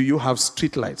 Do you have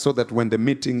street lights so that when the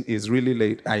meeting is really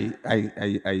late,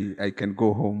 I can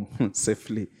go home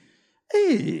safely?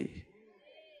 Hey,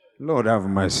 Lord have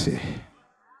mercy.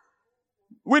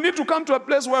 We need to come to a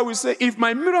place where we say, if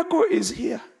my miracle is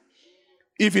here,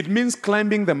 if it means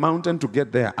climbing the mountain to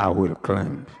get there, I will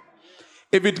climb.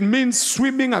 If it means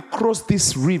swimming across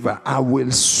this river, I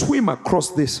will swim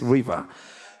across this river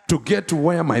to get to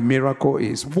where my miracle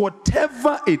is.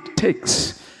 Whatever it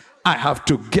takes, I have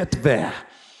to get there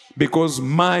because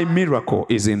my miracle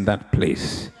is in that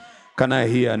place. Can I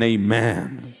hear an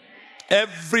amen?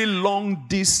 Every long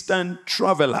distance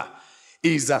traveler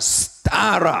is a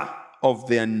starrer of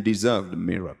the undeserved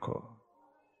miracle.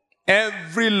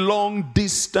 Every long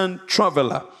distance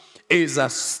traveler is a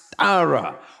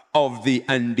starrer of the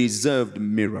undeserved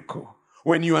miracle.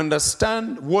 When you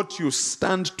understand what you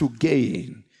stand to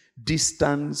gain,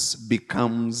 distance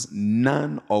becomes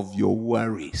none of your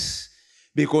worries.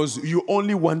 Because you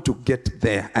only want to get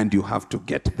there and you have to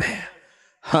get there.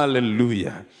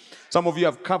 Hallelujah. Some of you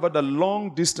have covered a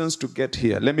long distance to get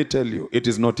here. Let me tell you, it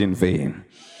is not in vain.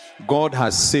 God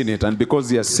has seen it, and because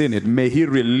he has seen it, may he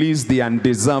release the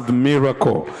undeserved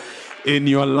miracle in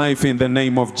your life in the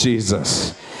name of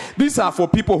Jesus. These are for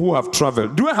people who have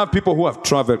traveled. Do I have people who have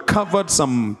traveled, covered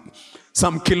some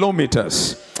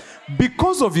kilometers?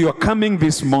 Because of your coming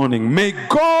this morning, may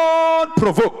God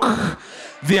provoke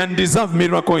the undeserved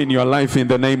miracle in your life in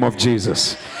the name of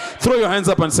Jesus. Throw your hands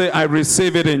up and say, I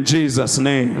receive it in Jesus'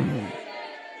 name.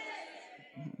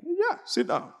 Yeah, sit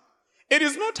down. It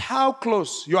is not how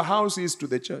close your house is to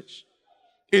the church.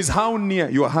 It's how near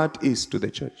your heart is to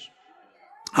the church.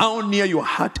 How near your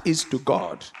heart is to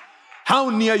God. How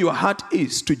near your heart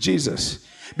is to Jesus.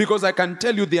 Because I can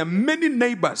tell you there are many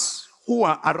neighbors who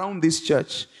are around this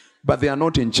church, but they are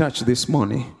not in church this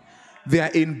morning. They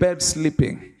are in bed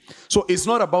sleeping. So it's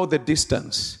not about the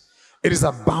distance. It is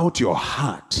about your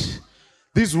heart.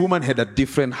 This woman had a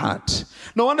different heart.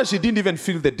 No wonder she didn't even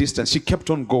feel the distance. She kept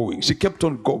on going. She kept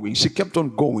on going. She kept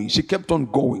on going. She kept on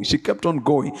going. She kept on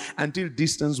going until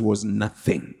distance was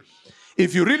nothing.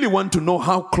 If you really want to know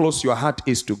how close your heart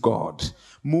is to God,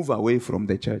 move away from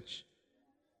the church.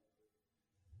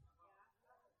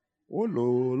 Oh,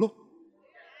 Lolo.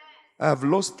 I have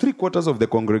lost 3/4 of the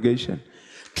congregation.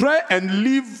 Try and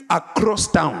live across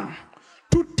town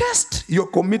to test your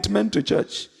commitment to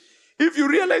church. If you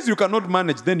realize you cannot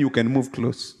manage, then you can move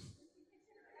close.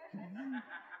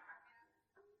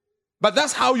 But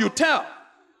that's how you tell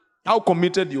how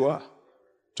committed you are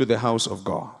to the house of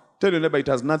God. Tell your neighbor, it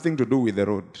has nothing to do with the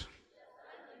road.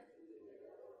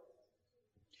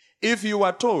 If you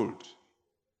are told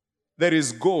there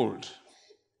is gold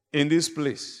in this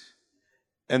place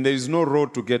and there is no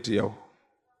road to get here,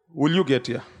 will you get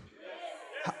here?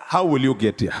 How will you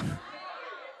get here?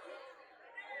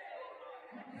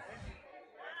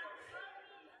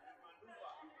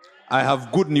 I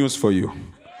have good news for you.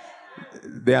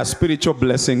 There are spiritual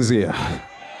blessings here.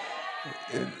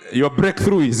 Your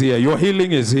breakthrough is here. Your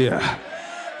healing is here.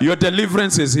 Your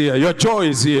deliverance is here. Your joy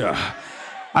is here.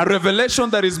 A revelation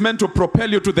that is meant to propel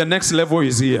you to the next level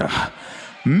is here.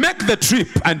 Make the trip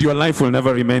and your life will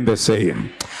never remain the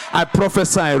same. I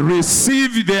prophesy,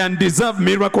 receive the undeserved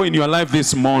miracle in your life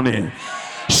this morning.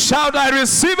 Shout, I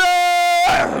receive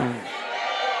it!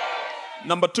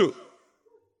 Number 2,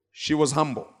 she was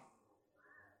humble.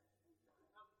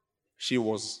 She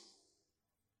was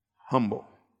humble.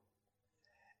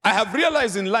 I have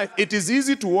realized in life, it is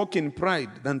easy to walk in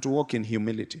pride than to walk in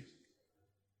humility.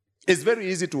 It's very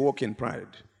easy to walk in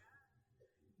pride.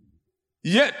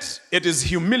 Yet, it is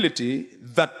humility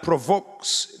that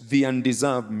provokes the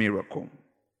undeserved miracle.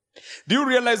 Do you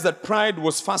realize that pride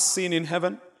was first seen in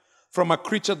heaven from a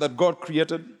creature that God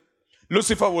created?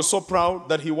 Lucifer was so proud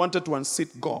that he wanted to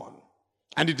unseat God.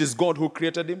 And it is God who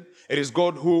created him. It is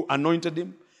God who anointed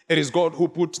him. It is God who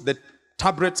put the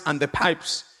tabrets and the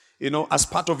pipes, as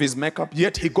part of his makeup.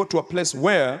 Yet he got to a place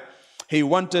where he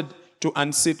wanted to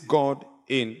unseat God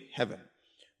in heaven.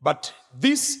 But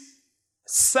this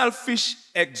selfish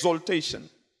exaltation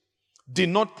did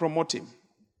not promote him,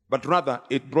 but rather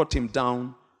it brought him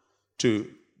down to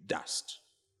dust.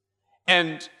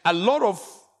 And a lot of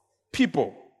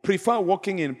people prefer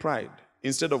walking in pride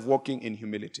instead of walking in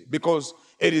humility, because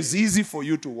it is easy for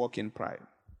you to walk in pride.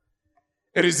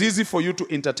 It is easy for you to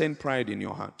entertain pride in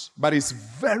your heart, but it's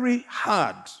very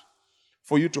hard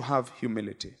for you to have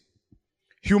humility.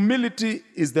 Humility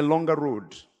is the longer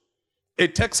road.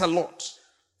 It takes a lot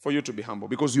for you to be humble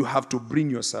because you have to bring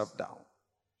yourself down.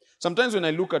 Sometimes when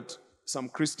I look at some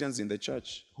Christians in the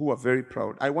church who are very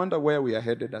proud, I wonder where we are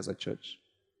headed as a church.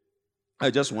 I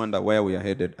just wonder where we are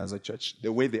headed as a church.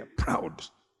 The way they are proud.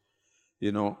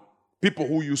 People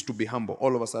who used to be humble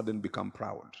all of a sudden become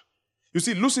proud. You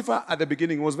see, Lucifer at the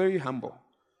beginning was very humble.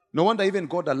 No wonder even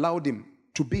God allowed him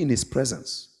to be in his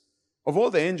presence. Of all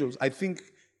the angels, I think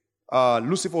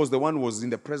Lucifer was the one who was in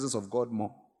the presence of God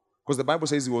more. Because the Bible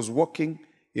says he was walking,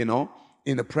 in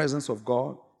the presence of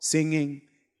God, singing,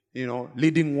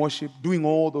 leading worship, doing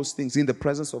all those things in the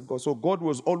presence of God. So God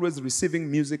was always receiving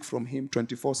music from him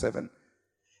 24/7.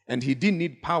 And he didn't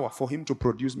need power for him to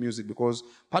produce music because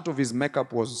part of his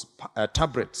makeup was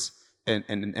tabrets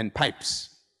and pipes.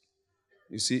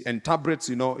 You see, and tabrets,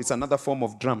 it's another form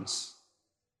of drums.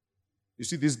 You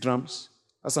see these drums?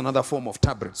 That's another form of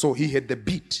tabret. So he had the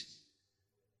beat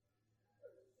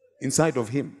inside of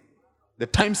him. The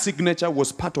time signature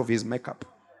was part of his makeup.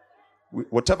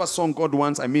 Whatever song God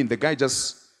wants, the guy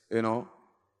just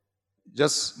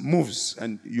moves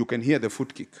and you can hear the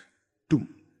foot kick. Doom.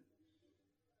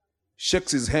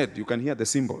 Shakes his head, you can hear the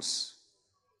cymbals.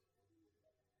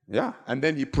 Yeah, and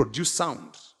then he produced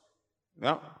sound.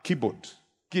 Yeah, keyboard,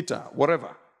 guitar,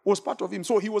 whatever. Was part of him.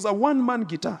 So he was a one-man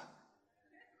guitar.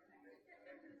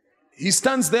 He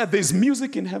stands there, there's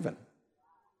music in heaven.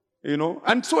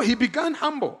 And so he began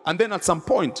humble. And then at some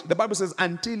point, the Bible says,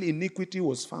 until iniquity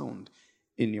was found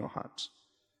in your heart.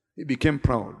 He became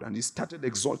proud and he started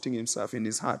exalting himself in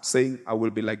his heart, saying, I will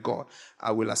be like God.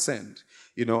 I will ascend.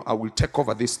 I will take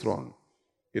over this throne.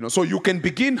 So you can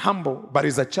begin humble, but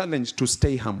it's a challenge to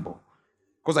stay humble.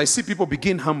 Because I see people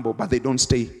begin humble, but they don't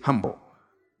stay humble.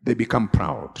 They become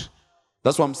proud.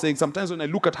 That's what I'm saying. Sometimes when I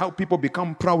look at how people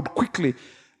become proud quickly,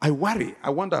 I worry. I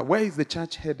wonder, where is the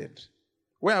church headed?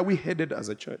 Where are we headed as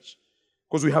a church?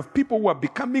 Because we have people who are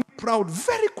becoming proud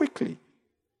very quickly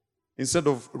instead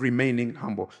of remaining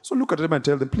humble. So look at them and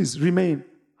tell them, please remain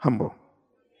humble.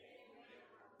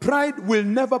 Pride will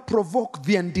never provoke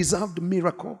the undeserved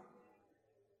miracle.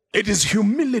 It is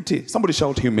humility. Somebody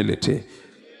shout humility.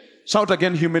 Shout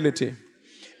again, humility.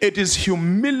 It is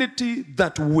humility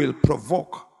that will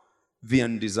provoke the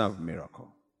undeserved miracle.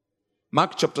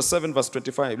 Mark chapter 7 verse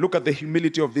 25. Look at the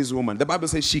humility of this woman. The Bible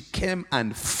says she came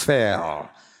and fell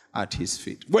at his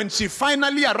feet. When she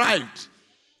finally arrived,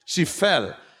 she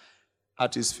fell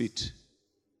at his feet.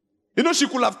 She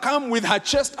could have come with her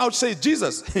chest out, say,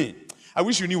 Jesus, I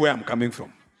wish you knew where I'm coming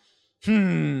from.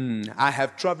 I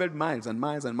have traveled miles and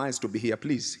miles and miles to be here.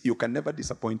 Please, you can never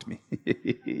disappoint me.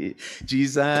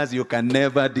 Jesus, you can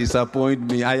never disappoint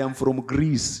me. I am from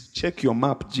Greece. Check your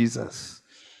map, Jesus.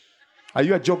 Are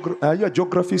you a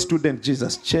geography student,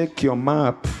 Jesus? Check your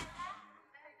map.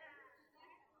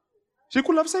 She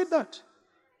could have said that.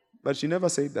 But she never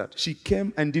said that. She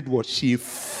came and did what? She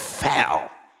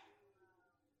fell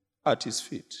at his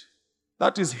feet.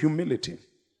 That is humility.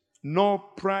 No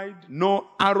pride, no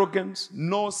arrogance,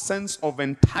 no sense of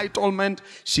entitlement.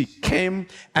 She came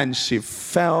and she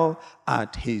fell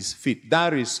at his feet.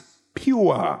 That is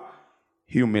pure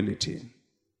humility.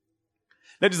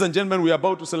 Ladies and gentlemen, we are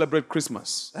about to celebrate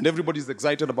Christmas, and everybody's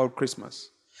excited about Christmas.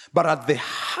 But at the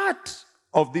heart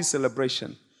of this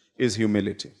celebration is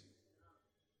humility.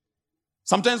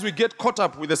 Sometimes we get caught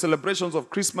up with the celebrations of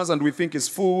Christmas and we think it's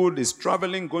food, it's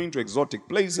traveling, going to exotic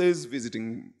places,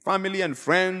 visiting family and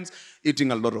friends,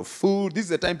 eating a lot of food. This is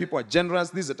the time people are generous.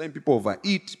 This is the time people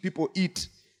overeat. People eat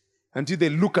until they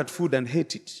look at food and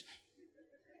hate it.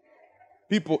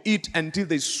 People eat until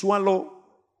they swallow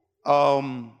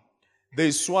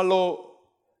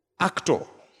Actor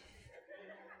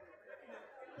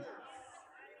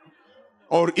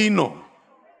or Eno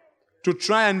to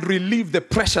try and relieve the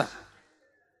pressure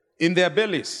in their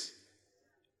bellies.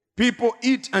 People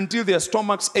eat until their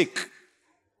stomachs ache.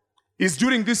 It's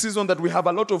during this season that we have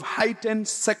a lot of heightened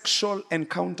sexual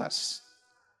encounters.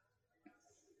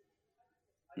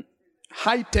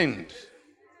 Heightened.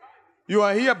 You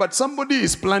are here, but somebody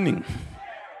is planning.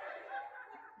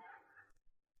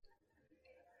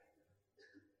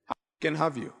 Can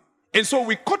have you. And so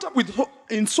we caught up with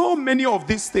in so many of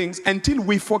these things until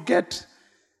we forget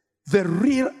the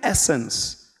real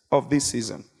essence of this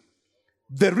season.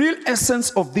 The real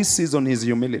essence of this season is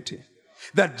humility.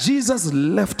 That Jesus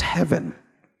left heaven,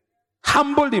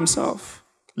 humbled himself,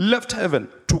 left heaven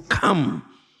to come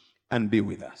and be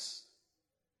with us.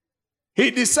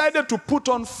 He decided to put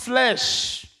on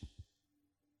flesh,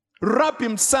 wrap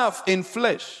himself in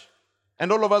flesh.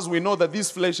 And all of us, we know that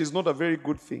this flesh is not a very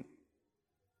good thing.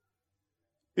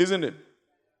 Isn't it?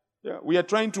 Yeah, we are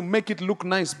trying to make it look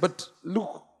nice, but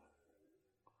look,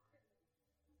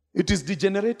 it is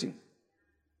degenerating.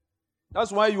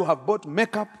 That's why you have bought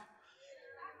makeup.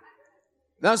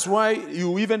 That's why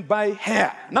you even buy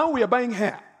hair. Now we are buying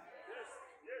hair.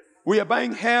 We are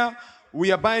buying hair.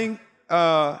 We are buying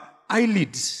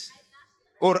eyelids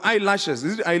or eyelashes.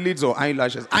 Is it eyelids or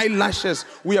eyelashes? Eyelashes.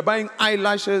 We are buying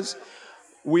eyelashes.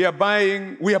 We are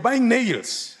buying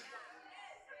nails.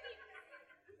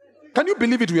 Can you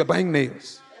believe it? We are buying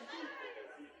nails.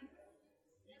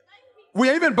 We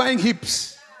are even buying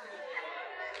hips.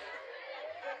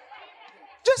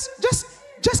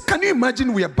 Just can you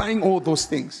imagine we are buying all those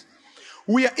things?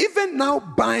 We are even now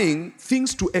buying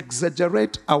things to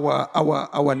exaggerate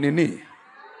our nene.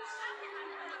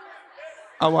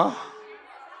 I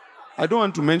don't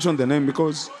want to mention the name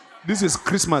because this is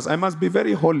Christmas. I must be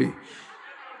very holy.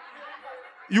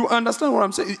 You understand what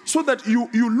I'm saying? So that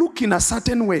you look in a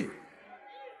certain way.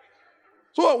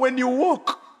 So when you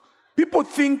walk, people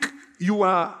think you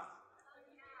are.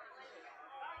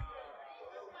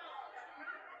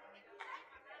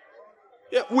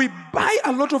 Yeah, we buy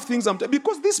a lot of things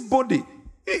because this body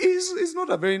is not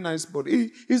a very nice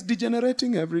body. It's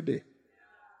degenerating every day.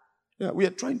 Yeah, we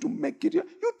are trying to make it. You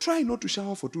try not to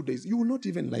shower for 2 days. You will not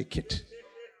even like it.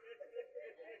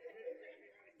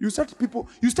 You start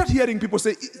hearing people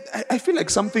say, I feel like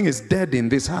something is dead in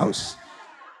this house.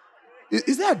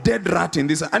 Is there a dead rat in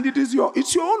this? And it's your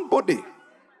own body.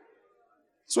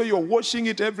 So you're washing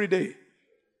it every day.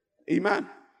 Amen.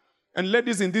 And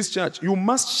ladies in this church, you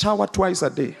must shower twice a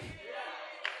day.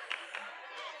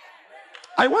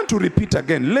 I want to repeat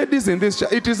again. Ladies in this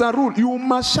church, it is a rule. You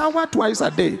must shower twice a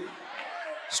day.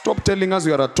 Stop telling us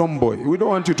you are a tomboy. We don't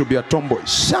want you to be a tomboy.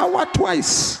 Shower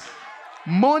twice.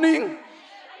 Morning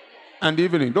and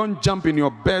evening. Don't jump in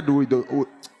your bed with the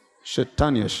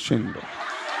Shetania Shindo.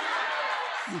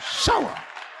 You shower.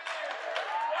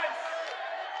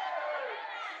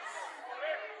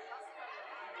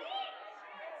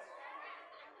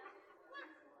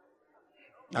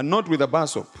 And not with a bar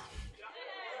soap.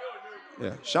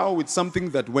 Yeah. Shower with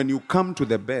something that when you come to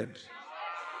the bed.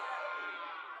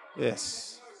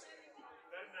 Yes.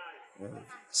 Yeah.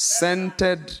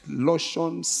 Scented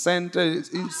lotion, scented.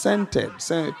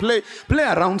 Play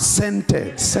around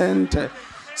scented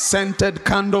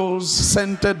candles,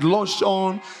 scented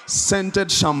lotion,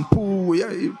 scented shampoo.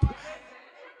 Yeah.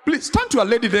 Please turn to a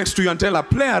lady next to you and tell her,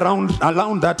 play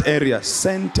around that area,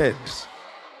 scented.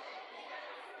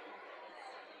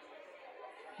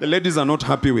 The ladies are not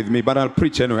happy with me, but I'll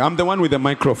preach anyway. I'm the one with the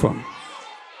microphone.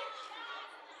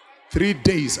 3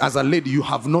 days as a lady, you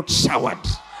have not showered.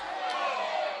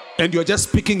 And you're just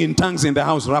speaking in tongues in the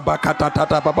house.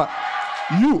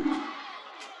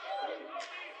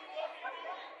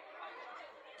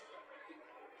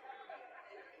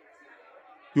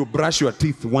 You brush your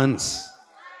teeth once.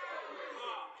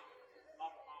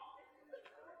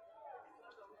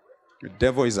 The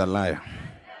devil is a liar.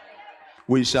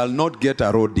 We shall not get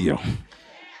a rodeo.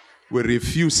 We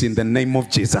refuse in the name of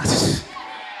Jesus.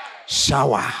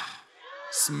 Shower.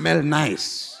 Smell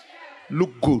nice.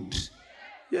 Look good.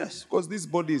 Yes, because this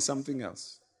body is something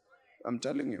else. I'm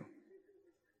telling you.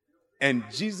 And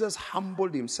Jesus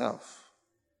humbled himself.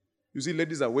 You see,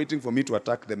 ladies are waiting for me to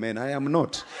attack the men. I am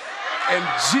not. And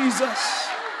Jesus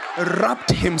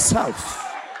wrapped himself.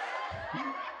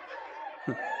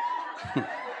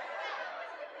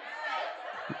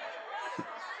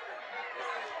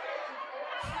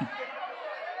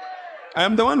 I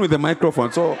am the one with the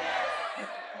microphone, so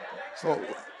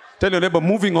tell your neighbor,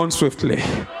 moving on swiftly.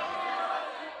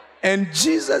 And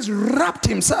Jesus wrapped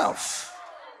himself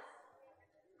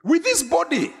with his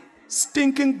body,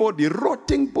 stinking body,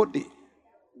 rotting body,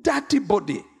 dirty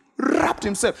body, wrapped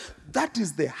himself. That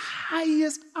is the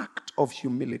highest act of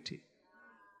humility.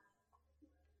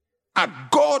 A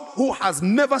God who has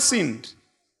never sinned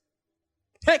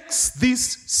takes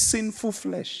this sinful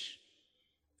flesh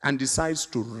and decides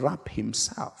to wrap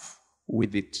himself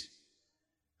with it.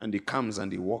 And he comes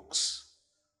and he walks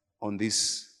on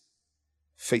this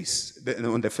face,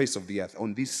 on the face of the earth,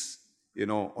 on this,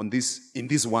 in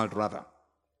this world rather,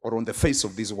 or on the face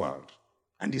of this world.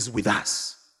 And he's with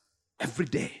us every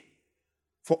day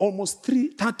for almost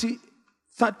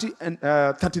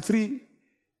 33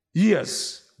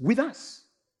 years with us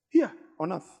here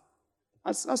on earth.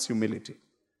 That's humility.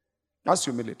 That's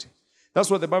humility. That's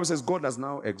what the Bible says. God has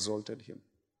now exalted him.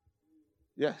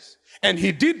 Yes. And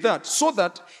he did that so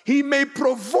that he may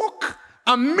provoke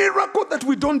a miracle that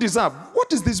we don't deserve.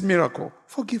 What is this miracle?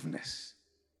 Forgiveness.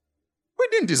 We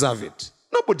didn't deserve it.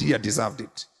 Nobody here deserved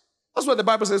it. That's what the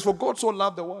Bible says. For God so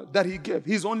loved the world that he gave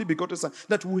his only begotten Son,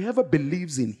 that whoever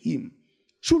believes in him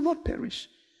should not perish,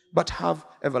 but have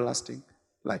everlasting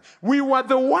life. We were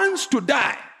the ones to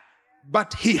die,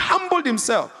 but he humbled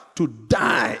himself to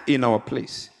die in our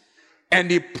place. And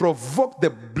he provoked the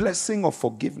blessing of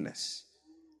forgiveness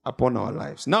upon our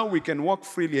lives. Now we can walk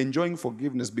freely enjoying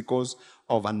forgiveness because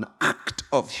of an act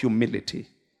of humility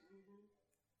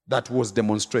that was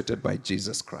demonstrated by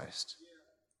Jesus Christ.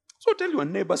 So tell your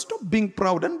neighbor, stop being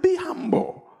proud and be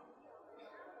humble.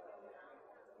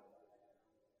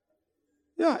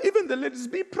 Yeah, even the ladies,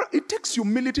 be proud. It takes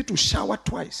humility to shower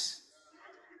twice.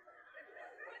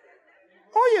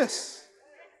 Oh yes.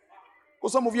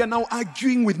 Because some of you are now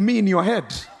arguing with me in your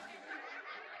head.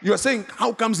 You are saying,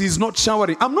 how comes he's not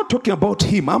showering? I'm not talking about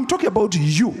him. I'm talking about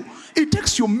you. It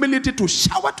takes humility to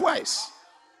shower twice.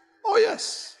 Oh,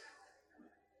 yes.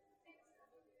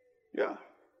 Yeah,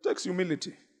 it takes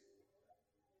humility.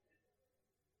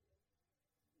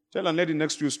 Tell a lady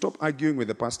next to you, stop arguing with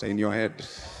the pastor in your head. It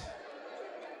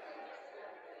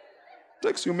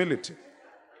takes humility.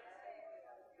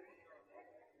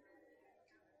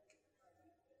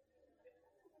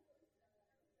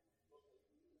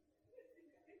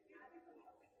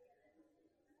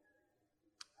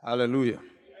 Hallelujah.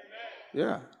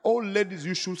 Yeah. All ladies,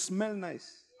 you should smell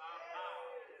nice.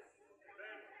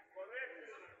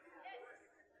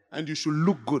 And you should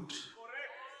look good.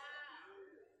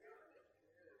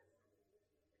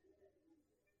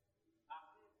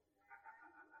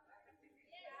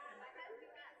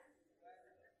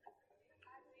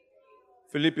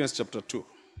 Philippians chapter 2.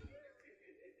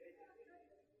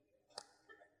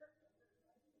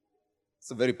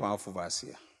 It's a very powerful verse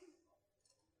here.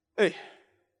 Hey.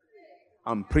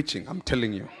 I'm preaching, I'm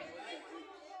telling you.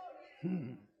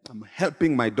 I'm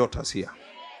helping my daughters here.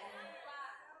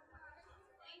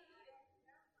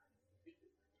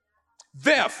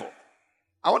 Therefore,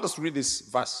 I want us to read this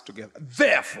verse together.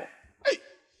 Therefore, hey.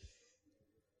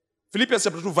 Philippians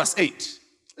chapter 2, verse 8.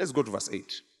 Let's go to verse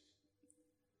 8.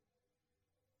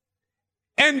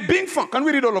 And being found, can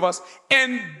we read all of us?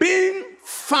 And being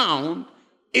found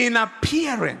in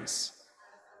appearance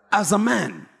as a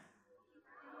man.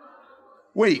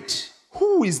 Wait,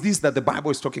 who is this that the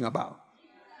Bible is talking about?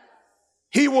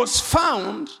 He was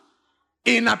found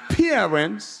in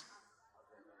appearance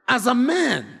as a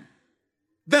man.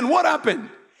 Then what happened?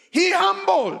 He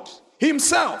humbled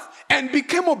himself and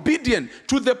became obedient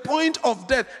to the point of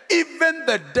death, even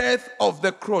the death of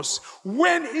the cross.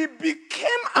 When he became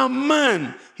a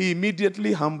man, he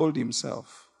immediately humbled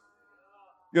himself.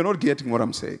 You're not getting what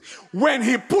I'm saying. When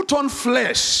he put on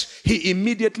flesh, he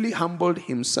immediately humbled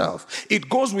himself. It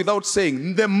goes without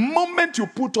saying, the moment you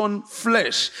put on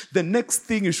flesh, the next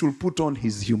thing you should put on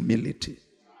is humility.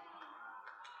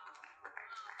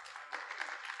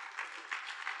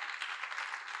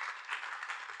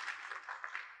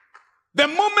 The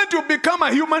moment you become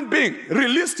a human being,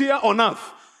 released here on earth,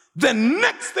 the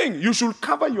next thing you should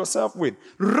cover yourself with,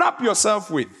 wrap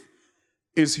yourself with,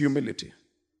 is humility.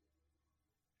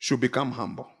 Should become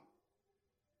humble.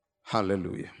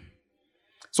 Hallelujah.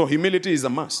 So humility is a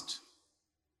must.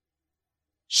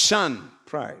 Shun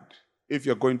pride if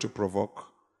you're going to provoke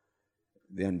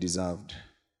the undeserved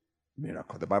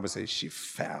miracle. The Bible says she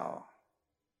fell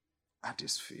at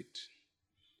his feet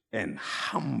and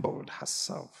humbled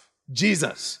herself.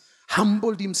 Jesus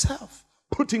humbled himself,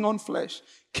 putting on flesh,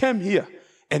 came here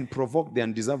and provoked the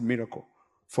undeserved miracle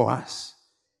for us.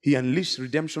 He unleashed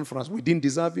redemption for us. We didn't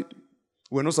deserve it.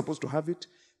 We're not supposed to have it,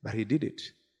 but he did it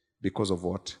because of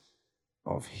what?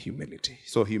 Of humility.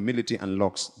 So humility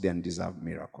unlocks the undeserved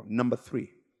miracle. Number 3,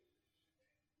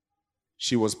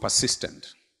 she was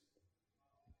persistent.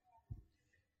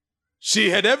 She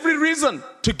had every reason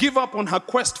to give up on her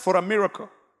quest for a miracle.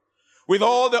 With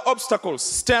all the obstacles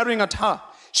staring at her,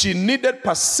 she needed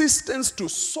persistence to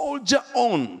soldier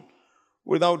on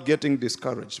without getting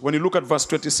discouraged. When you look at verse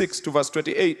 26 to verse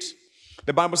 28,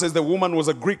 the Bible says the woman was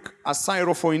a Greek, a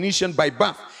Syrophoenician by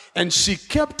birth, and she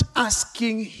kept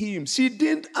asking him. She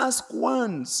didn't ask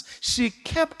once. She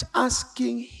kept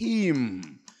asking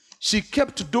him. She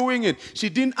kept doing it. She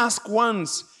didn't ask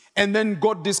once and then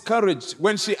got discouraged.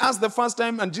 When she asked the first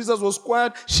time and Jesus was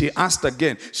quiet, she asked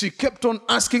again. She kept on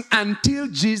asking until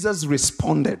Jesus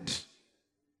responded.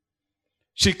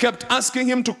 She kept asking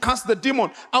him to cast the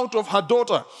demon out of her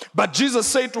daughter. But Jesus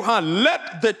said to her,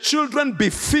 let the children be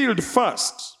filled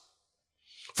first.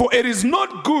 For it is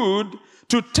not good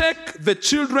to take the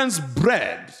children's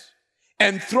bread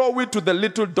and throw it to the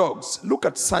little dogs. Look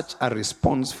at such a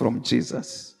response from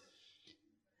Jesus.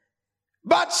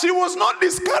 But she was not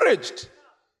discouraged.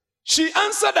 She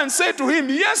answered and said to him,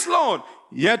 yes, Lord.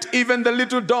 Yet even the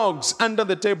little dogs under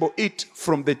the table eat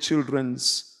from the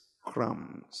children's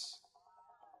crumbs.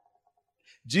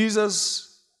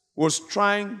 Jesus was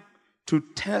trying to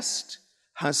test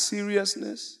her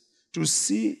seriousness, to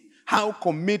see how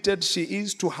committed she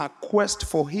is to her quest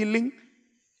for healing.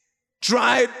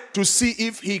 Tried to see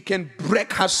if he can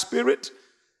break her spirit.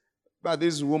 But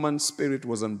this woman's spirit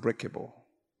was unbreakable.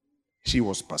 She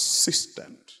was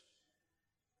persistent.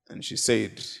 And she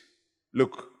said,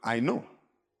 look, I know,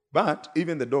 but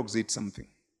even the dogs eat something.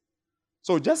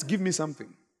 So just give me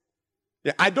something.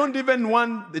 Yeah, I don't even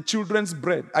want the children's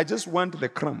bread. I just want the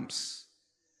crumbs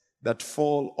that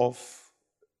fall off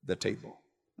the table.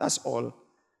 That's all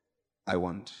I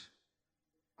want.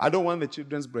 I don't want the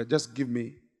children's bread. Just give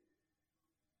me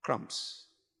crumbs.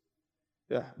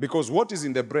 Yeah, because what is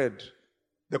in the bread,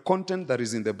 the content that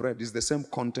is in the bread is the same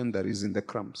content that is in the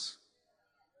crumbs.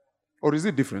 Or is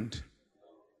it different?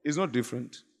 It's not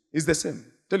different. It's the same.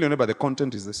 Tell your neighbor the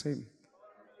content is the same.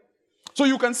 So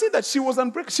you can see that she was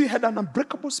unbreakable. She had an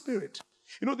unbreakable spirit.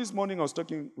 You know, this morning I was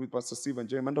talking with Pastor Steve and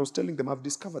Jeremy, and I was telling them I've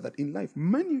discovered that in life,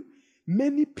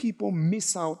 many people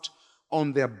miss out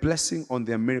on their blessing, on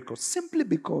their miracle, simply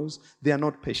because they are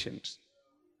not patient.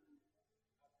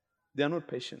 They are not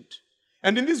patient.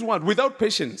 And in this world, without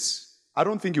patience, I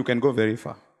don't think you can go very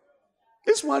far.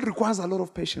 This world requires a lot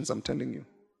of patience, I'm telling you.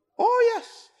 Oh,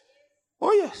 yes.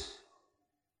 Oh, yes.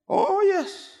 Oh,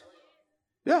 yes.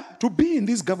 Yeah, to be in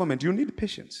this government, you need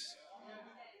patience.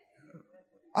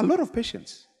 A lot of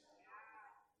patience.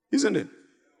 Isn't it?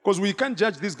 Because we can't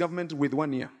judge this government with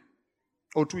 1 year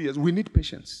or 2 years. We need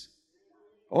patience.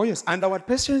 Oh, yes. And our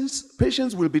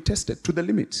patience will be tested to the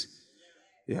limit.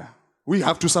 Yeah. We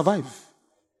have to survive.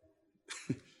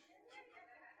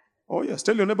 Oh, yes.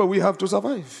 Tell your neighbor we have to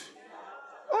survive.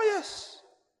 Oh, yes.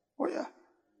 Oh, yeah.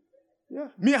 Yeah.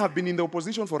 Me, I have been in the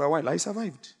opposition for a while. I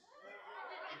survived.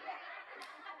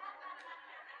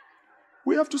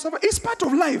 We have to survive. It's part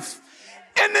of life.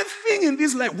 Anything in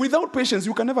this life, without patience,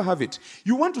 you can never have it.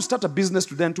 You want to start a business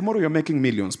today and tomorrow you're making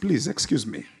millions. Please, excuse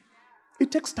me.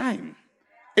 It takes time.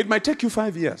 It might take you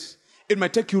 5 years. It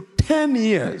might take you 10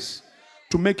 years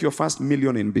to make your first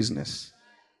million in business.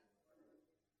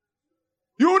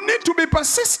 You need to be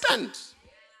persistent.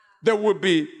 There will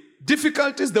be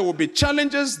difficulties, there will be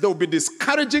challenges, there will be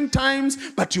discouraging times,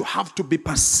 but you have to be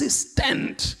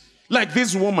persistent. Like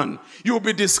this woman, you'll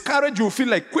be discouraged, you'll feel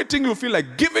like quitting, you'll feel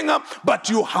like giving up, but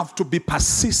you have to be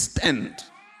persistent.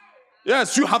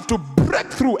 Yes, you have to break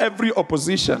through every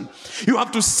opposition. You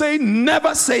have to say,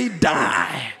 never say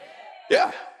die.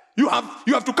 Yeah, you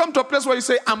have to come to a place where you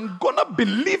say, I'm gonna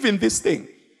believe in this thing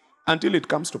until it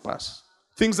comes to pass.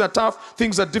 Things are tough,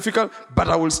 things are difficult, but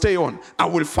I will stay on. I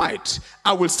will fight.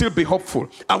 I will still be hopeful.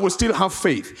 I will still have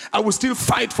faith. I will still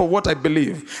fight for what I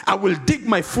believe. I will dig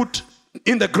my foot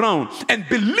in the ground and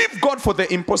believe God for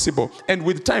the impossible. And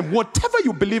with time, whatever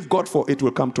you believe God for, it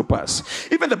will come to pass.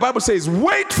 Even the Bible says,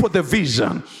 wait for the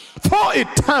vision, for it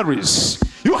tarries.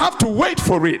 You have to wait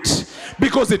for it,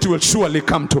 because it will surely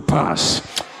come to pass.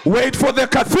 Wait for the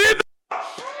cathedral,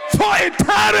 for it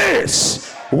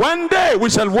tarries. One day we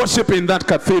shall worship in that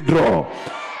cathedral.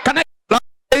 Can I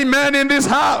amen in this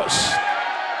house?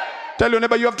 Tell your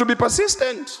neighbor, you have to be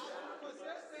persistent.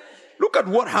 Look at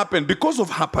what happened because of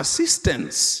her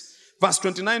persistence. Verse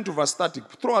 29 to verse 30.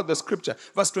 Throw out the scripture.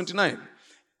 Verse 29.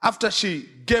 After she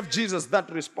gave Jesus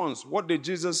that response, what did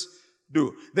Jesus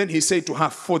do? Then he said to her,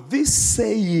 for this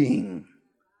saying,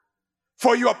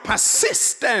 for your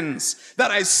persistence that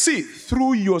I see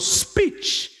through your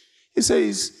speech, he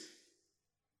says,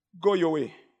 go your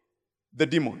way. The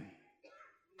demon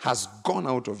has gone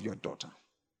out of your daughter.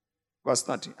 Verse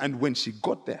 30. And when she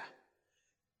got there,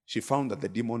 she found that the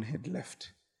demon had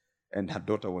left and her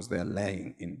daughter was there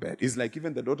lying in bed. It's like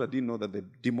even the daughter didn't know that the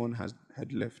demon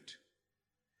had left.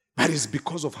 But it's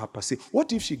because of her persistence.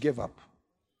 What if she gave up?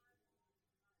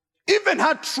 Even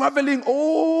her traveling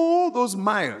all those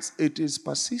miles, it is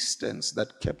persistence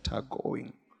that kept her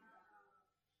going.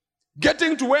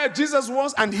 Getting to where Jesus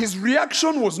was, and his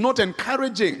reaction was not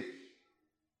encouraging.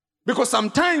 Because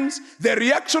sometimes the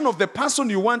reaction of the person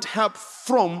you want help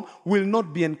from will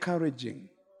not be encouraging.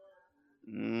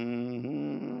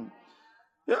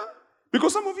 Yeah.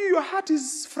 Because some of you, your heart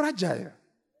is fragile.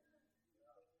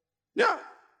 Yeah.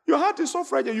 Your heart is so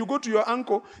fragile. You go to your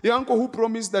uncle who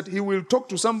promised that he will talk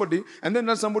to somebody, and then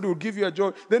that somebody will give you a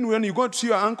job. Then when you go to see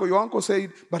your uncle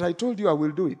said, but I told you I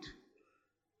will do it.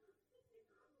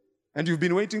 And you've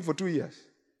been waiting for 2 years.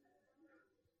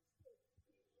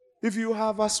 If you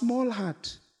have a small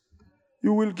heart,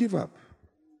 you will give up.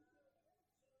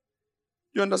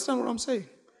 You understand what I'm saying?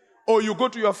 Or you go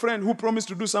to your friend who promised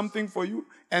to do something for you,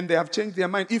 and they have changed their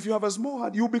mind. If you have a small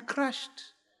heart, you'll be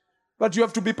crushed. But you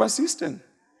have to be persistent.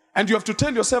 And you have to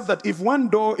tell yourself that if one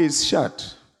door is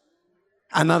shut,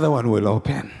 another one will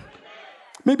open.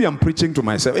 Maybe I'm preaching to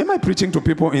myself. Am I preaching to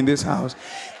people in this house?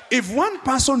 If one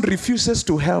person refuses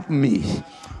to help me,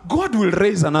 God will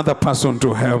raise another person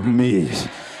to help me.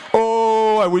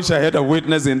 Oh, I wish I had a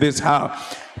witness in this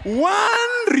house.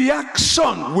 One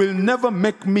reaction will never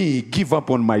make me give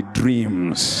up on my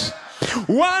dreams.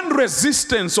 One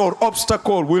resistance or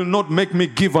obstacle will not make me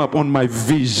give up on my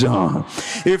vision.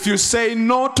 If you say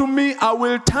no to me, I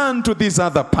will turn to this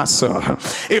other person.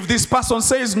 If this person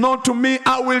says no to me,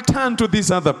 I will turn to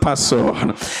this other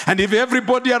person. And if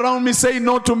everybody around me say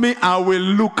no to me, I will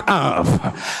look up.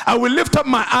 I will lift up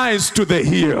my eyes to the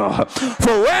hill.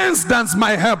 For whence does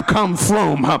my help come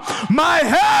from? My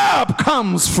help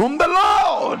comes from the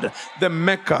Lord, the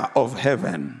maker of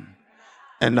heaven.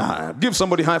 And give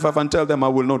somebody a high five and tell them, I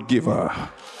will not give up.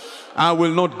 I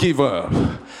will not give up.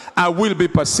 I will be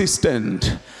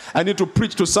persistent. I need to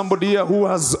preach to somebody here who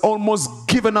has almost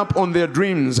given up on their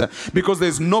dreams because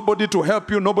there's nobody to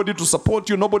help you, nobody to support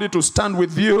you, nobody to stand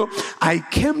with you. I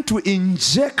came to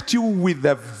inject you with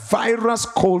a virus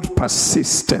called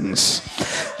persistence,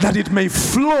 that it may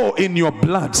flow in your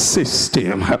blood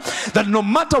system, that no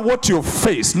matter what you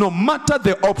face, no matter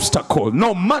the obstacle,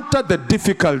 no matter the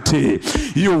difficulty,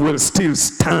 you will still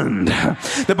stand.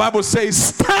 The Bible says,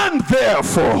 stand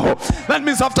therefore. That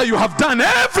means after you have done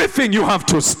everything, you have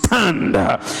to stand.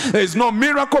 There is no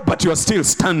miracle, but you are still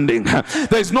standing.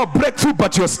 There is no breakthrough,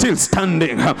 but you are still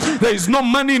standing. There is no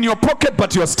money in your pocket,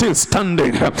 but you are still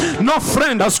standing. No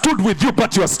friend has stood with you,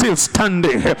 but you are still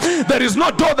standing. There is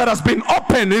no door that has been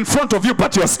opened in front of you,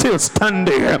 but you are still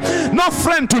standing. No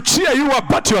friend to cheer you up,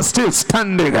 but you are still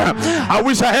standing. I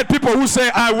wish I had people who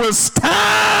say, I will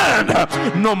stand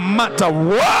no matter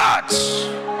what.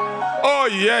 Oh,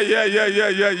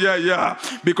 yeah.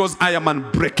 Because I am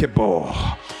unbreakable.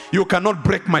 You cannot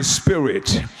break my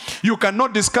spirit. You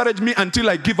cannot discourage me until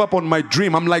I give up on my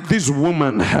dream. I'm like this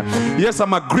woman. Yes,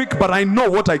 I'm a Greek, but I know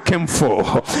what I came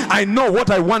for. I know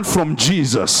what I want from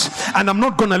Jesus. And I'm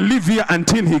not going to live here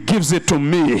until he gives it to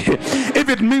me. If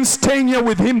it means staying here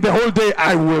with him the whole day,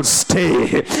 I will stay.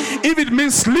 If it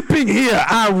means sleeping here,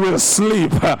 I will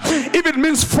sleep. If it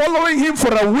means following him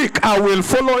for a week, I will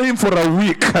follow him for a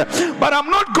week. But I'm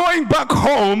not going back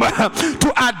home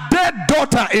to a dead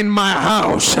daughter in my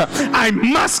house. I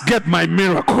must get my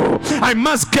miracle. I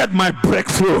must get my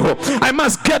breakthrough. I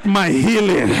must get my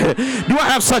healing. Do I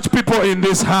have such people in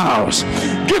this house?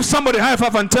 Give somebody a high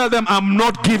five and tell them, I'm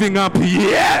not giving up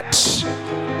yet.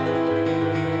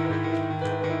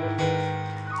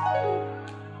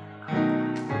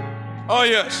 Oh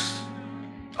yes.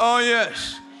 Oh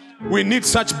yes. We need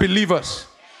such believers.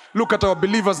 Look at our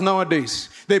believers nowadays.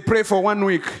 They pray for 1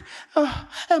 week. Oh,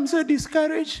 I'm so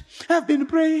discouraged. I've been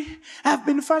praying. I've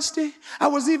been fasting. I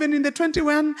was even in the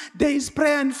 21 days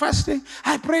prayer and fasting.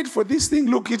 I prayed for this thing.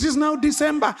 Look, it is now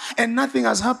December and nothing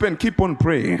has happened. Keep on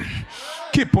praying.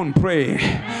 Keep on praying.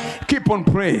 Keep on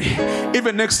praying.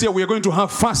 Even next year, we are going to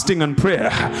have fasting and prayer.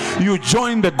 You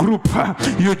join the group,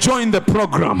 you join the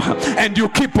program, and you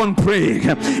keep on praying.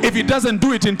 If it doesn't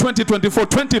do it in 2024,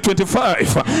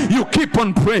 2025, you keep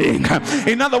on praying.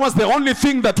 In other words, the only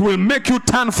thing that will make you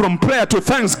turn from prayer to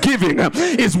thanksgiving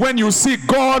is when you see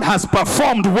God has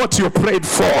performed what you prayed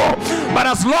for. But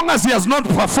as long as He has not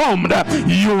performed,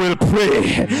 you will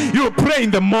pray. You pray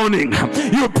in the morning,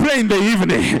 you pray in the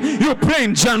evening, you pray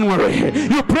in January,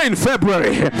 you pray in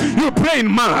February, you pray in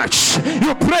March,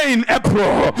 you pray in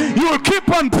April. You will keep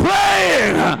on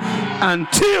praying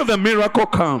until the miracle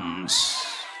comes.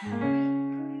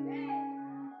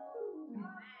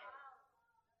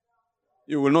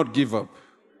 You will not give up.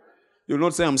 You will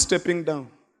not say, I'm stepping down.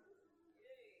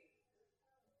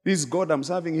 This God I'm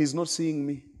serving, He's not seeing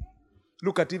me.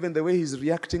 Look at even the way He's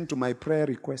reacting to my prayer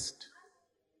request.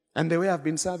 And the way I've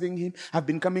been serving Him, I've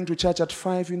been coming to church at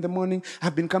 5 in the morning.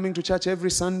 I've been coming to church every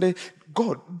Sunday.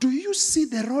 God, do you see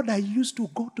the road I used to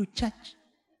go to church?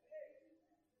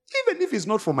 Even if it's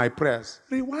not for my prayers,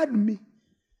 reward me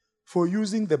for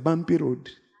using the bumpy road.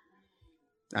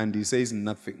 And He says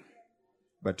nothing,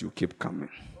 but you keep coming.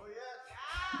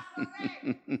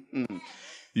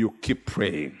 You keep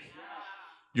praying.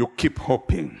 You keep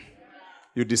hoping.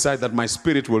 You decide that my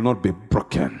spirit will not be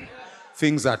broken.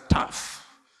 Things are tough,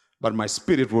 but my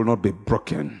spirit will not be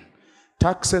broken.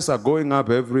 Taxes are going up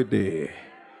every day,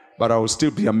 but I will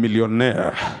still be a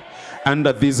millionaire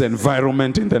under this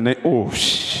environment in the name.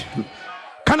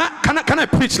 Can I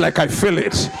preach like I feel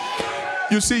it?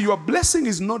 You see, your blessing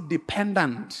is not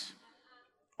dependent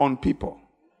on people.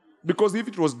 Because if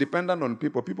it was dependent on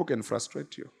people, people can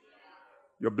frustrate you.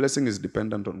 Your blessing is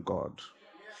dependent on God.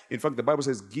 In fact, the Bible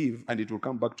says, give and it will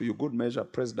come back to you. Good measure,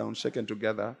 pressed down, shaken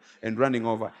together, and running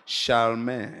over. Shall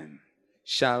men.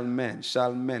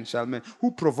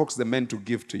 Who provokes the men to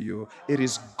give to you? It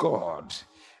is God.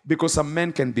 Because some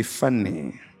men can be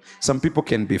funny. Some people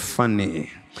can be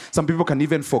funny. Some people can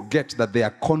even forget that they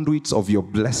are conduits of your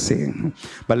blessing.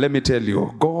 But let me tell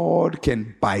you, God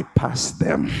can bypass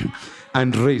them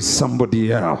and raise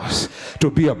somebody else to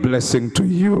be a blessing to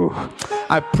you.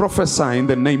 I prophesy in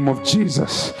the name of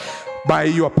Jesus. By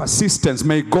your persistence,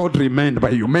 may God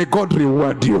remember you. May God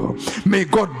reward you. May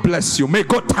God bless you. May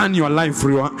God turn your life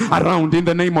around in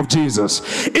the name of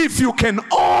Jesus. If you can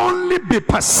only be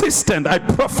persistent, I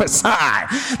prophesy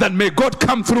that may God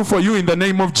come through for you in the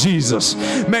name of Jesus.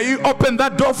 May He open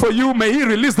that door for you. May He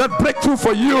release that breakthrough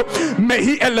for you. May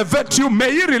He elevate you.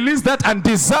 May He release that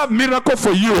undeserved miracle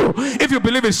for you. If you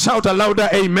believe it, shout a louder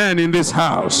amen in this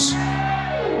house.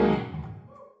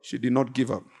 She did not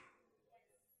give up.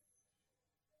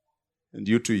 And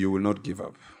you too, you will not give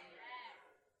up.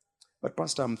 But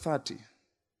Pastor, I'm 30.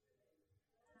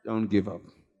 Don't give up.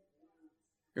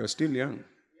 You're still young.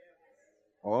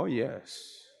 Oh,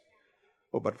 yes.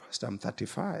 Oh, but Pastor, I'm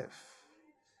 35.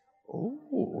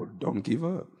 Oh, don't give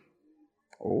up.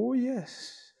 Oh,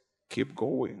 yes. Keep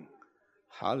going.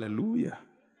 Hallelujah.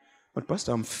 But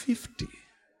Pastor, I'm 50.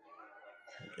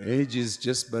 Age is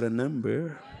just but a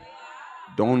number.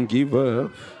 Don't give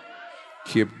up.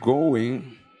 Keep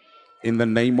going. In the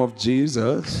name of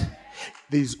Jesus,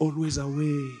 there is always a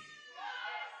way.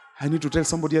 I need to tell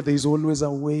somebody there is always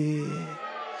a way.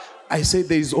 I say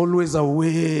there is always a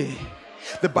way.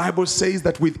 The Bible says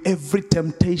that with every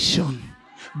temptation,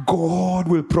 God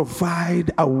will provide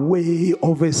a way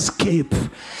of escape.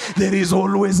 There is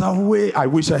always a way. I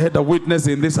wish I had a witness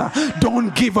in this.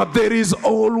 Don't give up. There is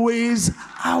always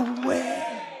a way.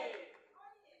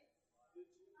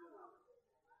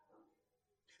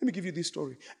 Let me give you this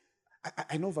story.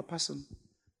 I know of a person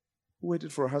who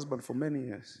waited for a husband for many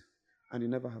years, and it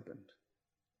never happened.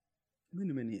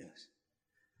 Many years.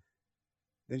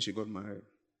 Then she got married,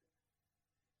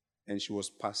 and she was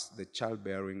past the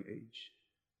childbearing age.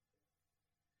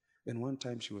 Then one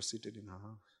time she was seated in her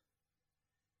house,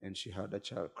 and she heard a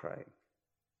child crying.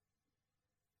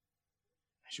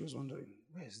 She was wondering,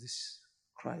 where is this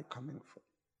cry coming from?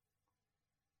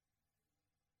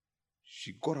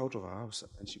 She got out of her house,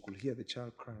 and she could hear the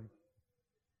child crying.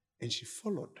 And she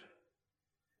followed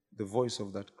the voice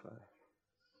of that cry.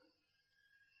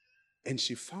 And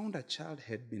she found a child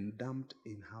had been dumped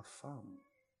in her farm.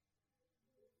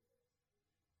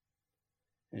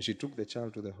 And she took the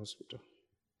child to the hospital.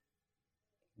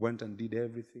 Went and did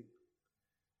everything.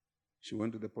 She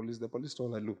went to the police. The police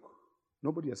told her, look,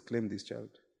 nobody has claimed this child.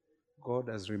 God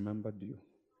has remembered you.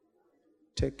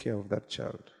 take care of that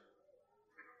child,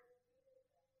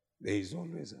 there is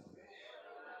always a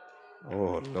way.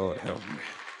 Oh, Lord, help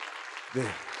me.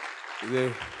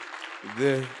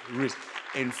 The risk.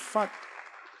 In fact,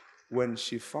 when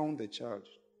she found the child,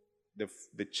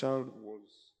 the child was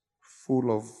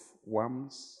full of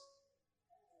worms.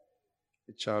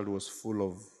 The child was full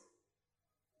of,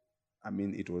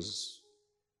 it was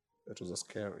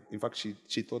scary. In fact,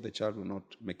 she thought the child would not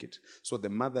make it. So the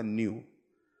mother knew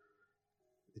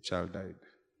the child died.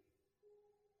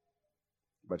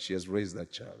 But she has raised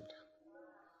that child.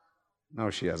 Now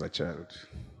she has a child.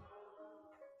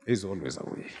 There's always a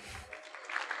way.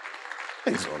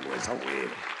 There's always a way.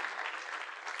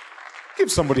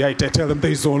 Give somebody a tell them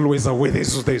there's always a way.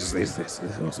 There's a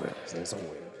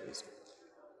way.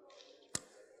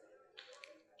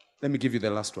 Let me give you the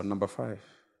last one, number 5.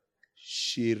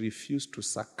 She refused to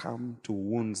succumb to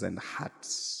wounds and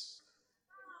hurts.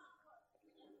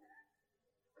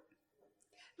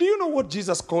 Do you know what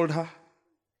Jesus called her?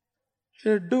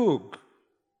 A dog.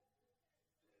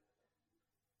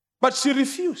 But she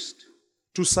refused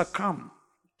to succumb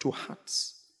to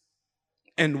hurts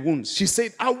and wounds. She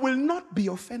said, I will not be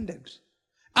offended.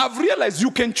 I've realized you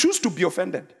can choose to be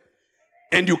offended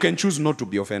and you can choose not to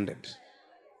be offended.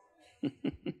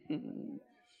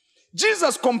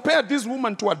 Jesus compared this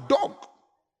woman to a dog.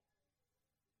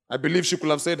 I believe she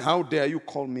could have said, how dare you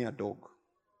call me a dog?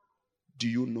 Do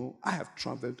you know I have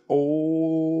traveled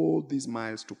all these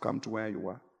miles to come to where you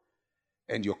are,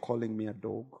 and you're calling me a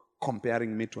dog,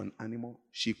 comparing me to an animal?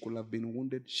 She could have been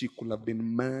wounded. She could have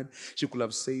been mad. She could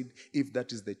have said, if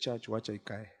that is the church, watch I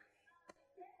kai.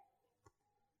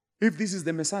 If this is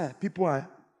the Messiah people are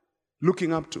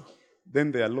looking up to,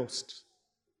 then they are lost.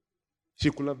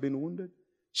 She could have been wounded.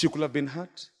 She could have been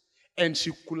hurt. And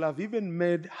she could have even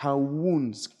made her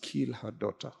wounds kill her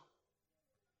daughter.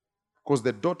 Because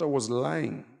the daughter was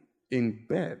lying in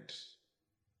bed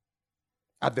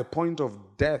at the point of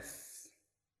death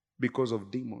because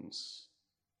of demons.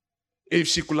 If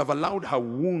she could have allowed her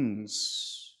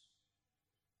wounds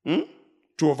to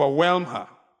overwhelm her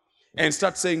and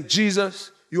start saying,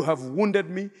 Jesus, you have wounded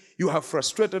me, you have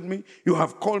frustrated me, you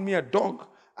have called me a dog,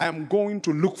 I am going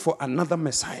to look for another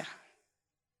Messiah.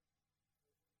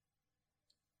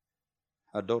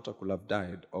 Her daughter could have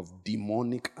died of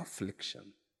demonic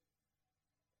affliction.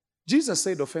 Jesus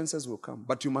said offenses will come,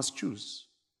 but you must choose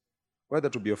whether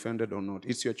to be offended or not.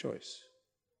 It's your choice.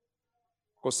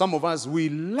 Because some of us, we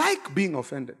like being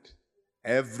offended.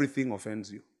 Everything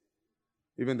offends you.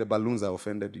 Even the balloons are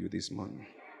offended you this morning.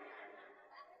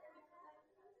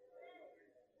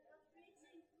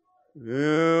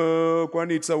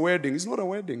 When it's a wedding, it's not a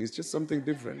wedding, it's just something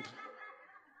different.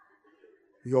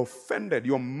 You're offended,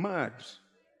 you're mad,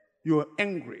 you're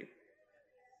angry.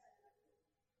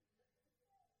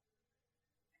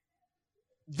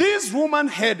 This woman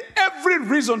had every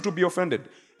reason to be offended.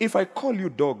 If I call you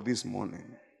dog this morning,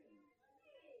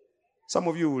 some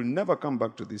of you will never come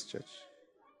back to this church.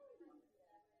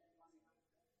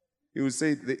 You will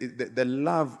say the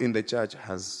love in the church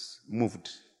has moved.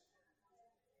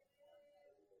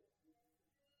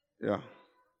 Yeah.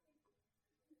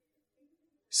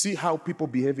 See how people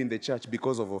behave in the church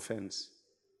because of offense.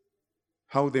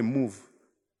 How they move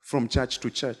from church to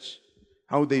church.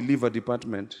 How they leave a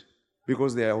department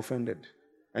because they are offended.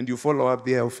 And you follow up,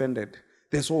 they are offended.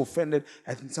 They're so offended.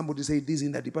 I think somebody said this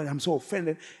in the department, I'm so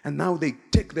offended. And now they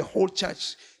take the whole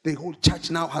church. The whole church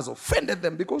now has offended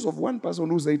them because of one person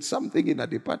who said something in a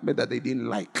department that they didn't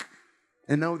like.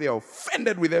 And now they are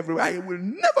offended with everyone. I will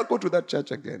never go to that church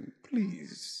again.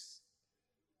 Please.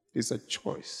 It's a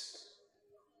choice.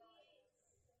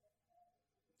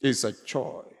 It's a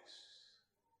choice.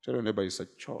 Tell your neighbor, it's a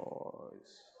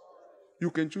choice.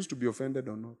 You can choose to be offended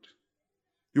or not.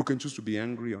 You can choose to be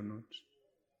angry or not.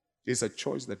 It's a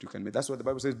choice that you can make. That's what the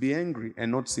Bible says, be angry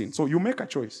and not sin. So you make a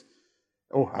choice.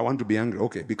 Oh, I want to be angry.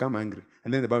 Okay, become angry.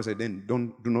 And then the Bible says, then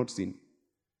do not sin.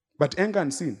 But anger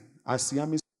and sin are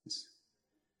Siamese sins.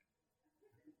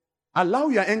 Allow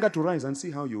your anger to rise and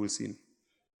see how you will sin.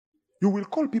 You will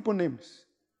call people names.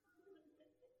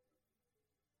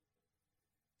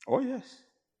 Oh, yes.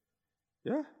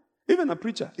 Yeah. Even a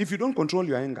preacher, if you don't control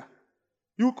your anger,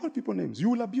 you will call people names. You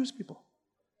will abuse people.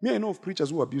 Me, I know of preachers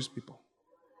who abuse people.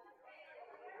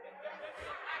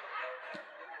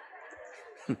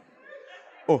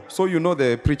 Oh, so you know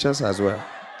the preachers as well.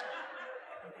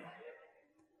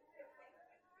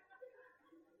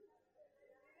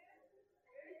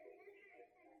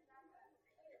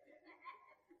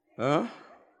 Huh?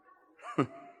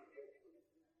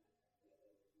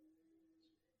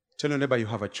 Tell your neighbor you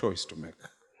have a choice to make.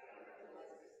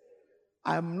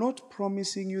 I'm not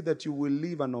promising you that you will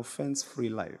live an offense-free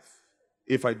life.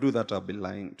 If I do that, I'll be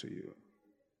lying to you.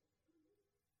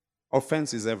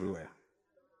 Offense is everywhere.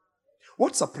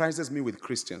 What surprises me with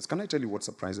Christians? Can I tell you what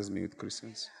surprises me with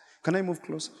Christians? Can I move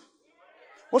closer?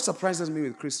 What surprises me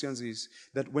with Christians is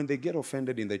that when they get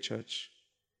offended in the church,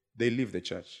 they leave the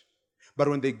church. But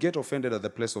when they get offended at the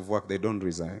place of work, they don't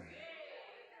resign.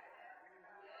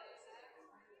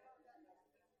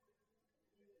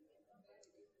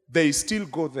 They still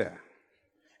go there.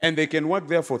 And they can work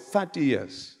there for 30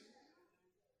 years.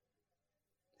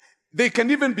 They can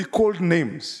even be called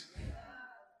names.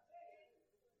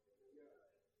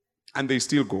 And they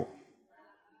still go.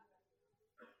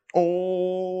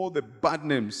 Oh, the bad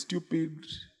names, stupid,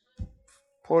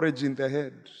 porridge in their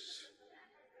head,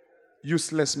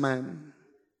 useless man.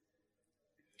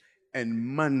 And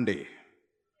Monday,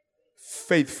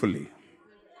 faithfully,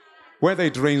 whether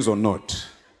it rains or not,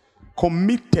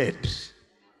 committed.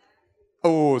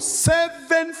 Oh,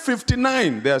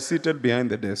 7:59, they are seated behind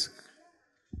the desk.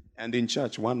 And in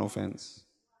church, one offense.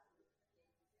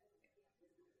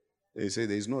 They say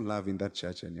there is no love in that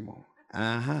church anymore.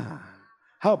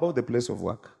 How about the place of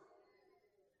work?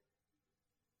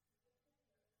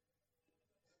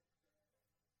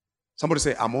 Somebody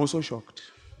say, I'm also shocked.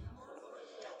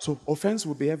 So offense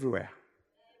will be everywhere.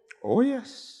 Oh,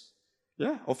 yes.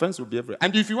 Yeah, offense will be everywhere.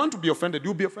 And if you want to be offended,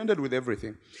 you'll be offended with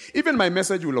everything. Even my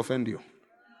message will offend you.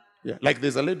 Yeah, like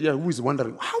there's a lady here who is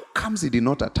wondering, how comes he did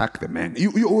not attack the man?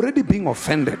 You're already being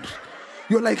offended.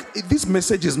 You're like, this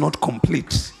message is not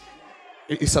complete.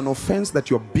 It's an offense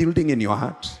that you're building in your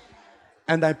heart.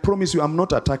 And I promise you, I'm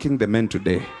not attacking the men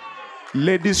today.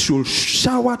 Ladies should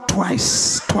shower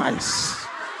twice.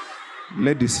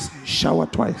 Ladies, shower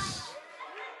twice.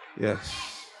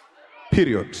 Yes.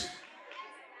 Period.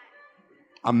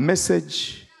 A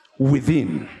message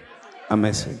within a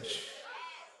message.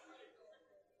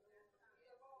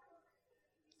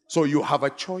 So you have a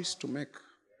choice to make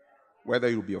whether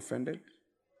you'll be offended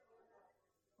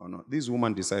or not. This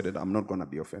woman decided, I'm not going to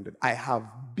be offended. I have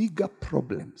bigger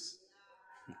problems.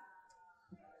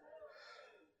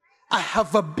 I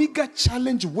have a bigger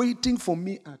challenge waiting for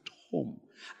me at home.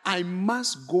 I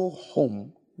must go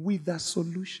home with a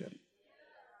solution.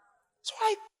 So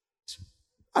I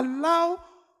allow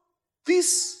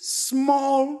these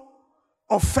small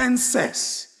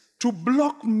offenses to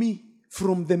block me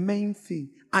from the main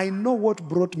thing. I know what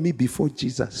brought me before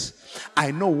Jesus.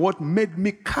 I know what made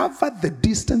me cover the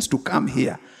distance to come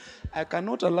here. I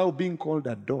cannot allow being called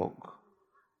a dog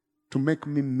to make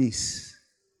me miss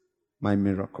my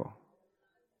miracle.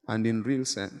 And in real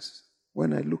sense,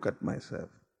 when I look at myself,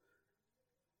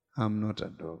 I'm not a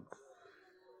dog.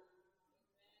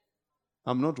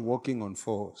 I'm not walking on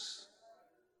fours.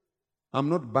 I'm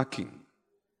not backing.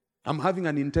 I'm having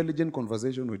an intelligent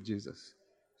conversation with Jesus.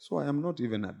 So I am not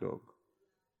even a dog.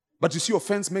 But you see,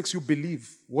 offense makes you believe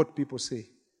what people say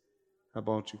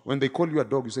about you. When they call you a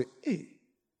dog, you say, hey.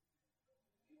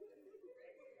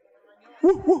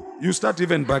 Woo, woo. You start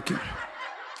even backing.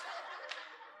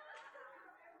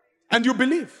 And you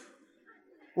believe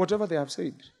whatever they have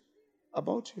said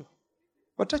about you.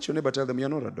 But touch your neighbor, tell them, you're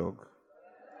not a dog.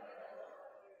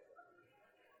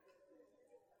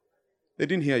 They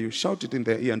didn't hear you. Shout it in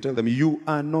their ear and tell them, you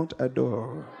are not a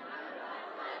dog.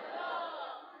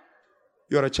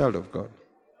 You're a child of God.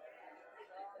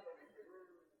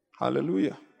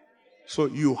 Hallelujah. So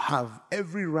you have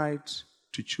every right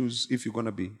to choose if you're going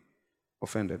to be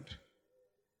offended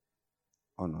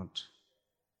or not.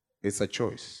 It's a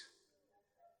choice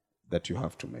that you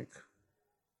have to make.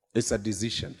 It's a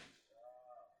decision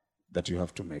that you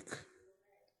have to make.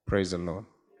 Praise the Lord.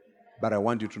 But I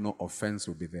want you to know offense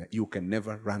will be there. You can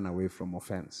never run away from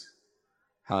offense.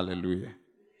 Hallelujah.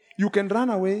 You can run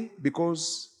away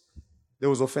because there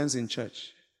was offense in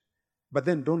church. But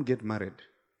then don't get married.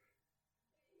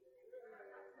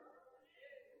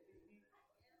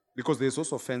 Because there's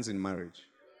also offense in marriage.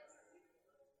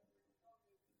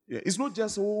 Yeah, it's not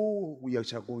just, we are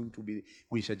going to be,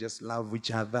 we shall just love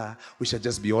each other. We shall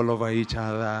just be all over each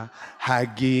other.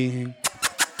 Hugging.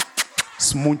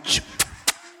 Smooch.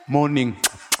 Morning.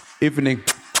 Evening.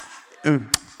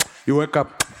 You wake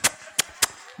up.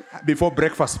 Before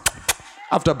breakfast.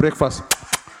 After breakfast.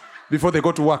 Before they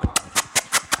go to work.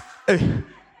 Hey.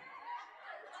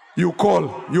 You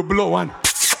call. You blow one.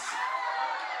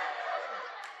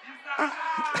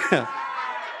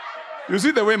 You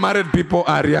see the way married people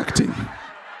are reacting.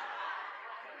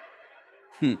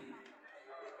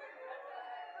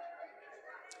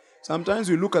 Sometimes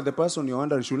you look at the person, you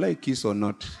wonder, should I kiss or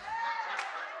not?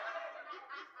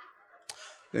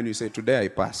 Then you say, today I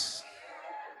pass.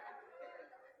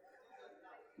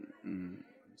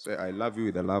 Say, I love you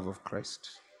with the love of Christ.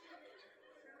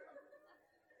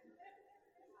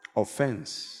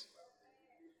 Offense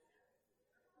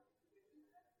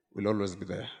will always be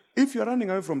there. If you're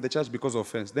running away from the church because of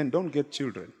offense, then don't get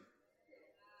children.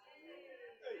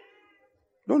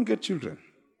 Don't get children.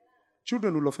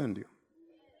 Children will offend you.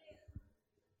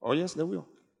 Oh, yes, they will.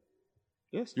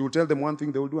 Yes, you will tell them one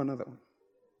thing, they will do another one.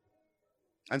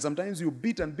 And sometimes you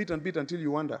beat and beat and beat until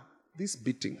you wonder, this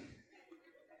beating,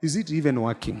 is it even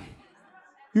working?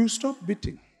 You stop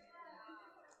beating.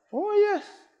 Oh, yes.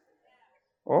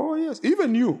 Oh, yes.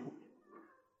 Even you,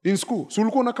 in school,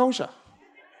 sulikuwa unakausha.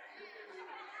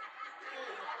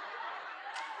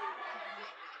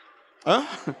 Huh?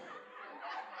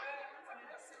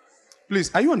 Please,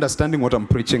 are you understanding what I'm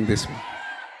preaching this morning?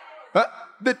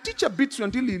 The teacher beats you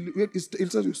until he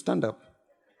tells you stand up.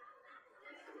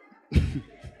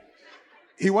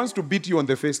 He wants to beat you on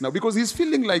the face now because he's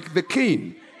feeling like the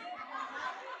cane.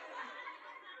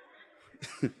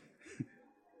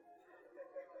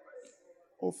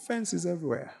 Offense is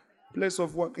everywhere. Place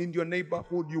of work, in your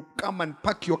neighborhood, you come and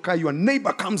park your car, your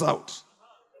neighbor comes out.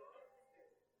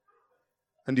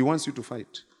 And he wants you to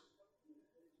fight.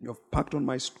 You have parked on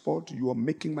my spot, you are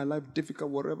making my life difficult,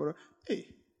 whatever. Hey.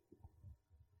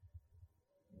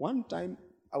 One time,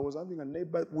 I was having a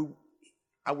neighbor,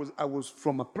 I was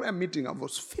from a prayer meeting, I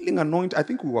was feeling anointed. I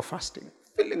think we were fasting,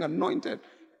 feeling anointed.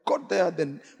 Got there,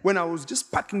 then when I was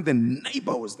just parking, the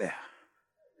neighbor was there.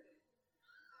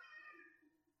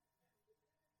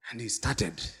 And he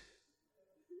started.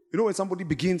 You know when somebody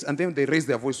begins and then they raise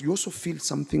their voice, you also feel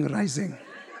something rising.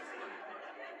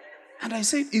 And I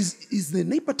said, is the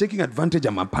neighbor taking advantage?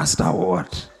 I'm a pastor or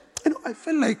what? You know, I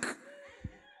felt like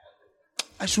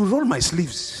I should roll my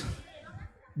sleeves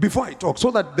before I talk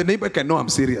so that the neighbor can know I'm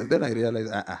serious. Then I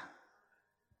realized,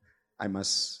 I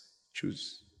must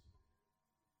choose.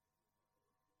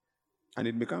 And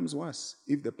it becomes worse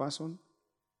if the person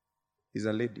is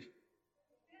a lady.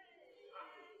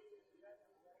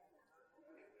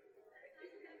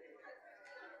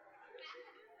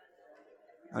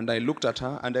 And I looked at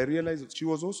her and I realized she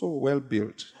was also well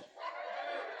built.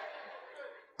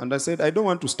 And I said, I don't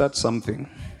want to start something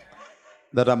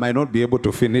that I might not be able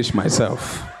to finish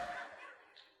myself.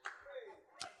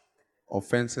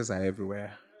 Offenses are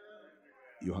everywhere.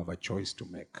 You have a choice to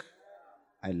make.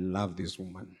 I love this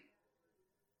woman.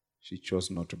 She chose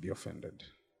not to be offended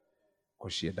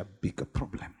because she had a bigger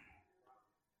problem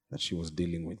that she was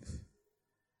dealing with.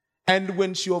 And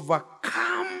when she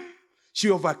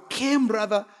overcame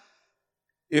rather,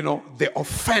 the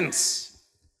offense,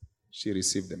 she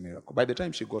received the miracle. By the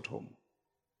time she got home,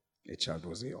 a child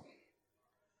was ill.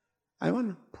 I want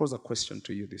to pose a question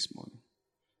to you this morning.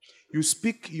 You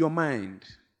speak your mind.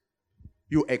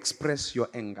 You express your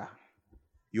anger.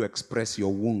 You express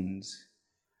your wounds.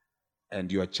 And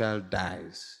your child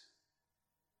dies.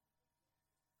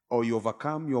 Or you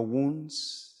overcome your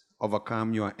wounds,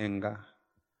 overcome your anger,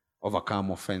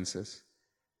 overcome offenses,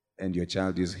 and your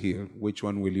child is healed. Which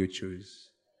one will you choose?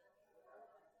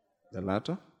 The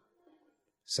latter?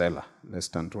 Selah. Let's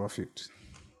stand to our feet.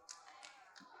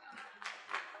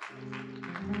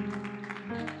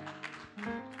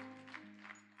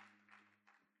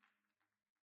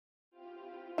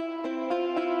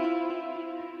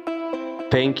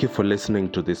 Thank you for listening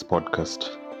to this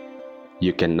podcast.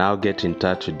 You can now get in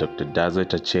touch with Dr.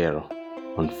 Dodzweit Achero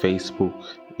on Facebook,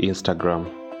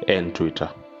 Instagram, and Twitter.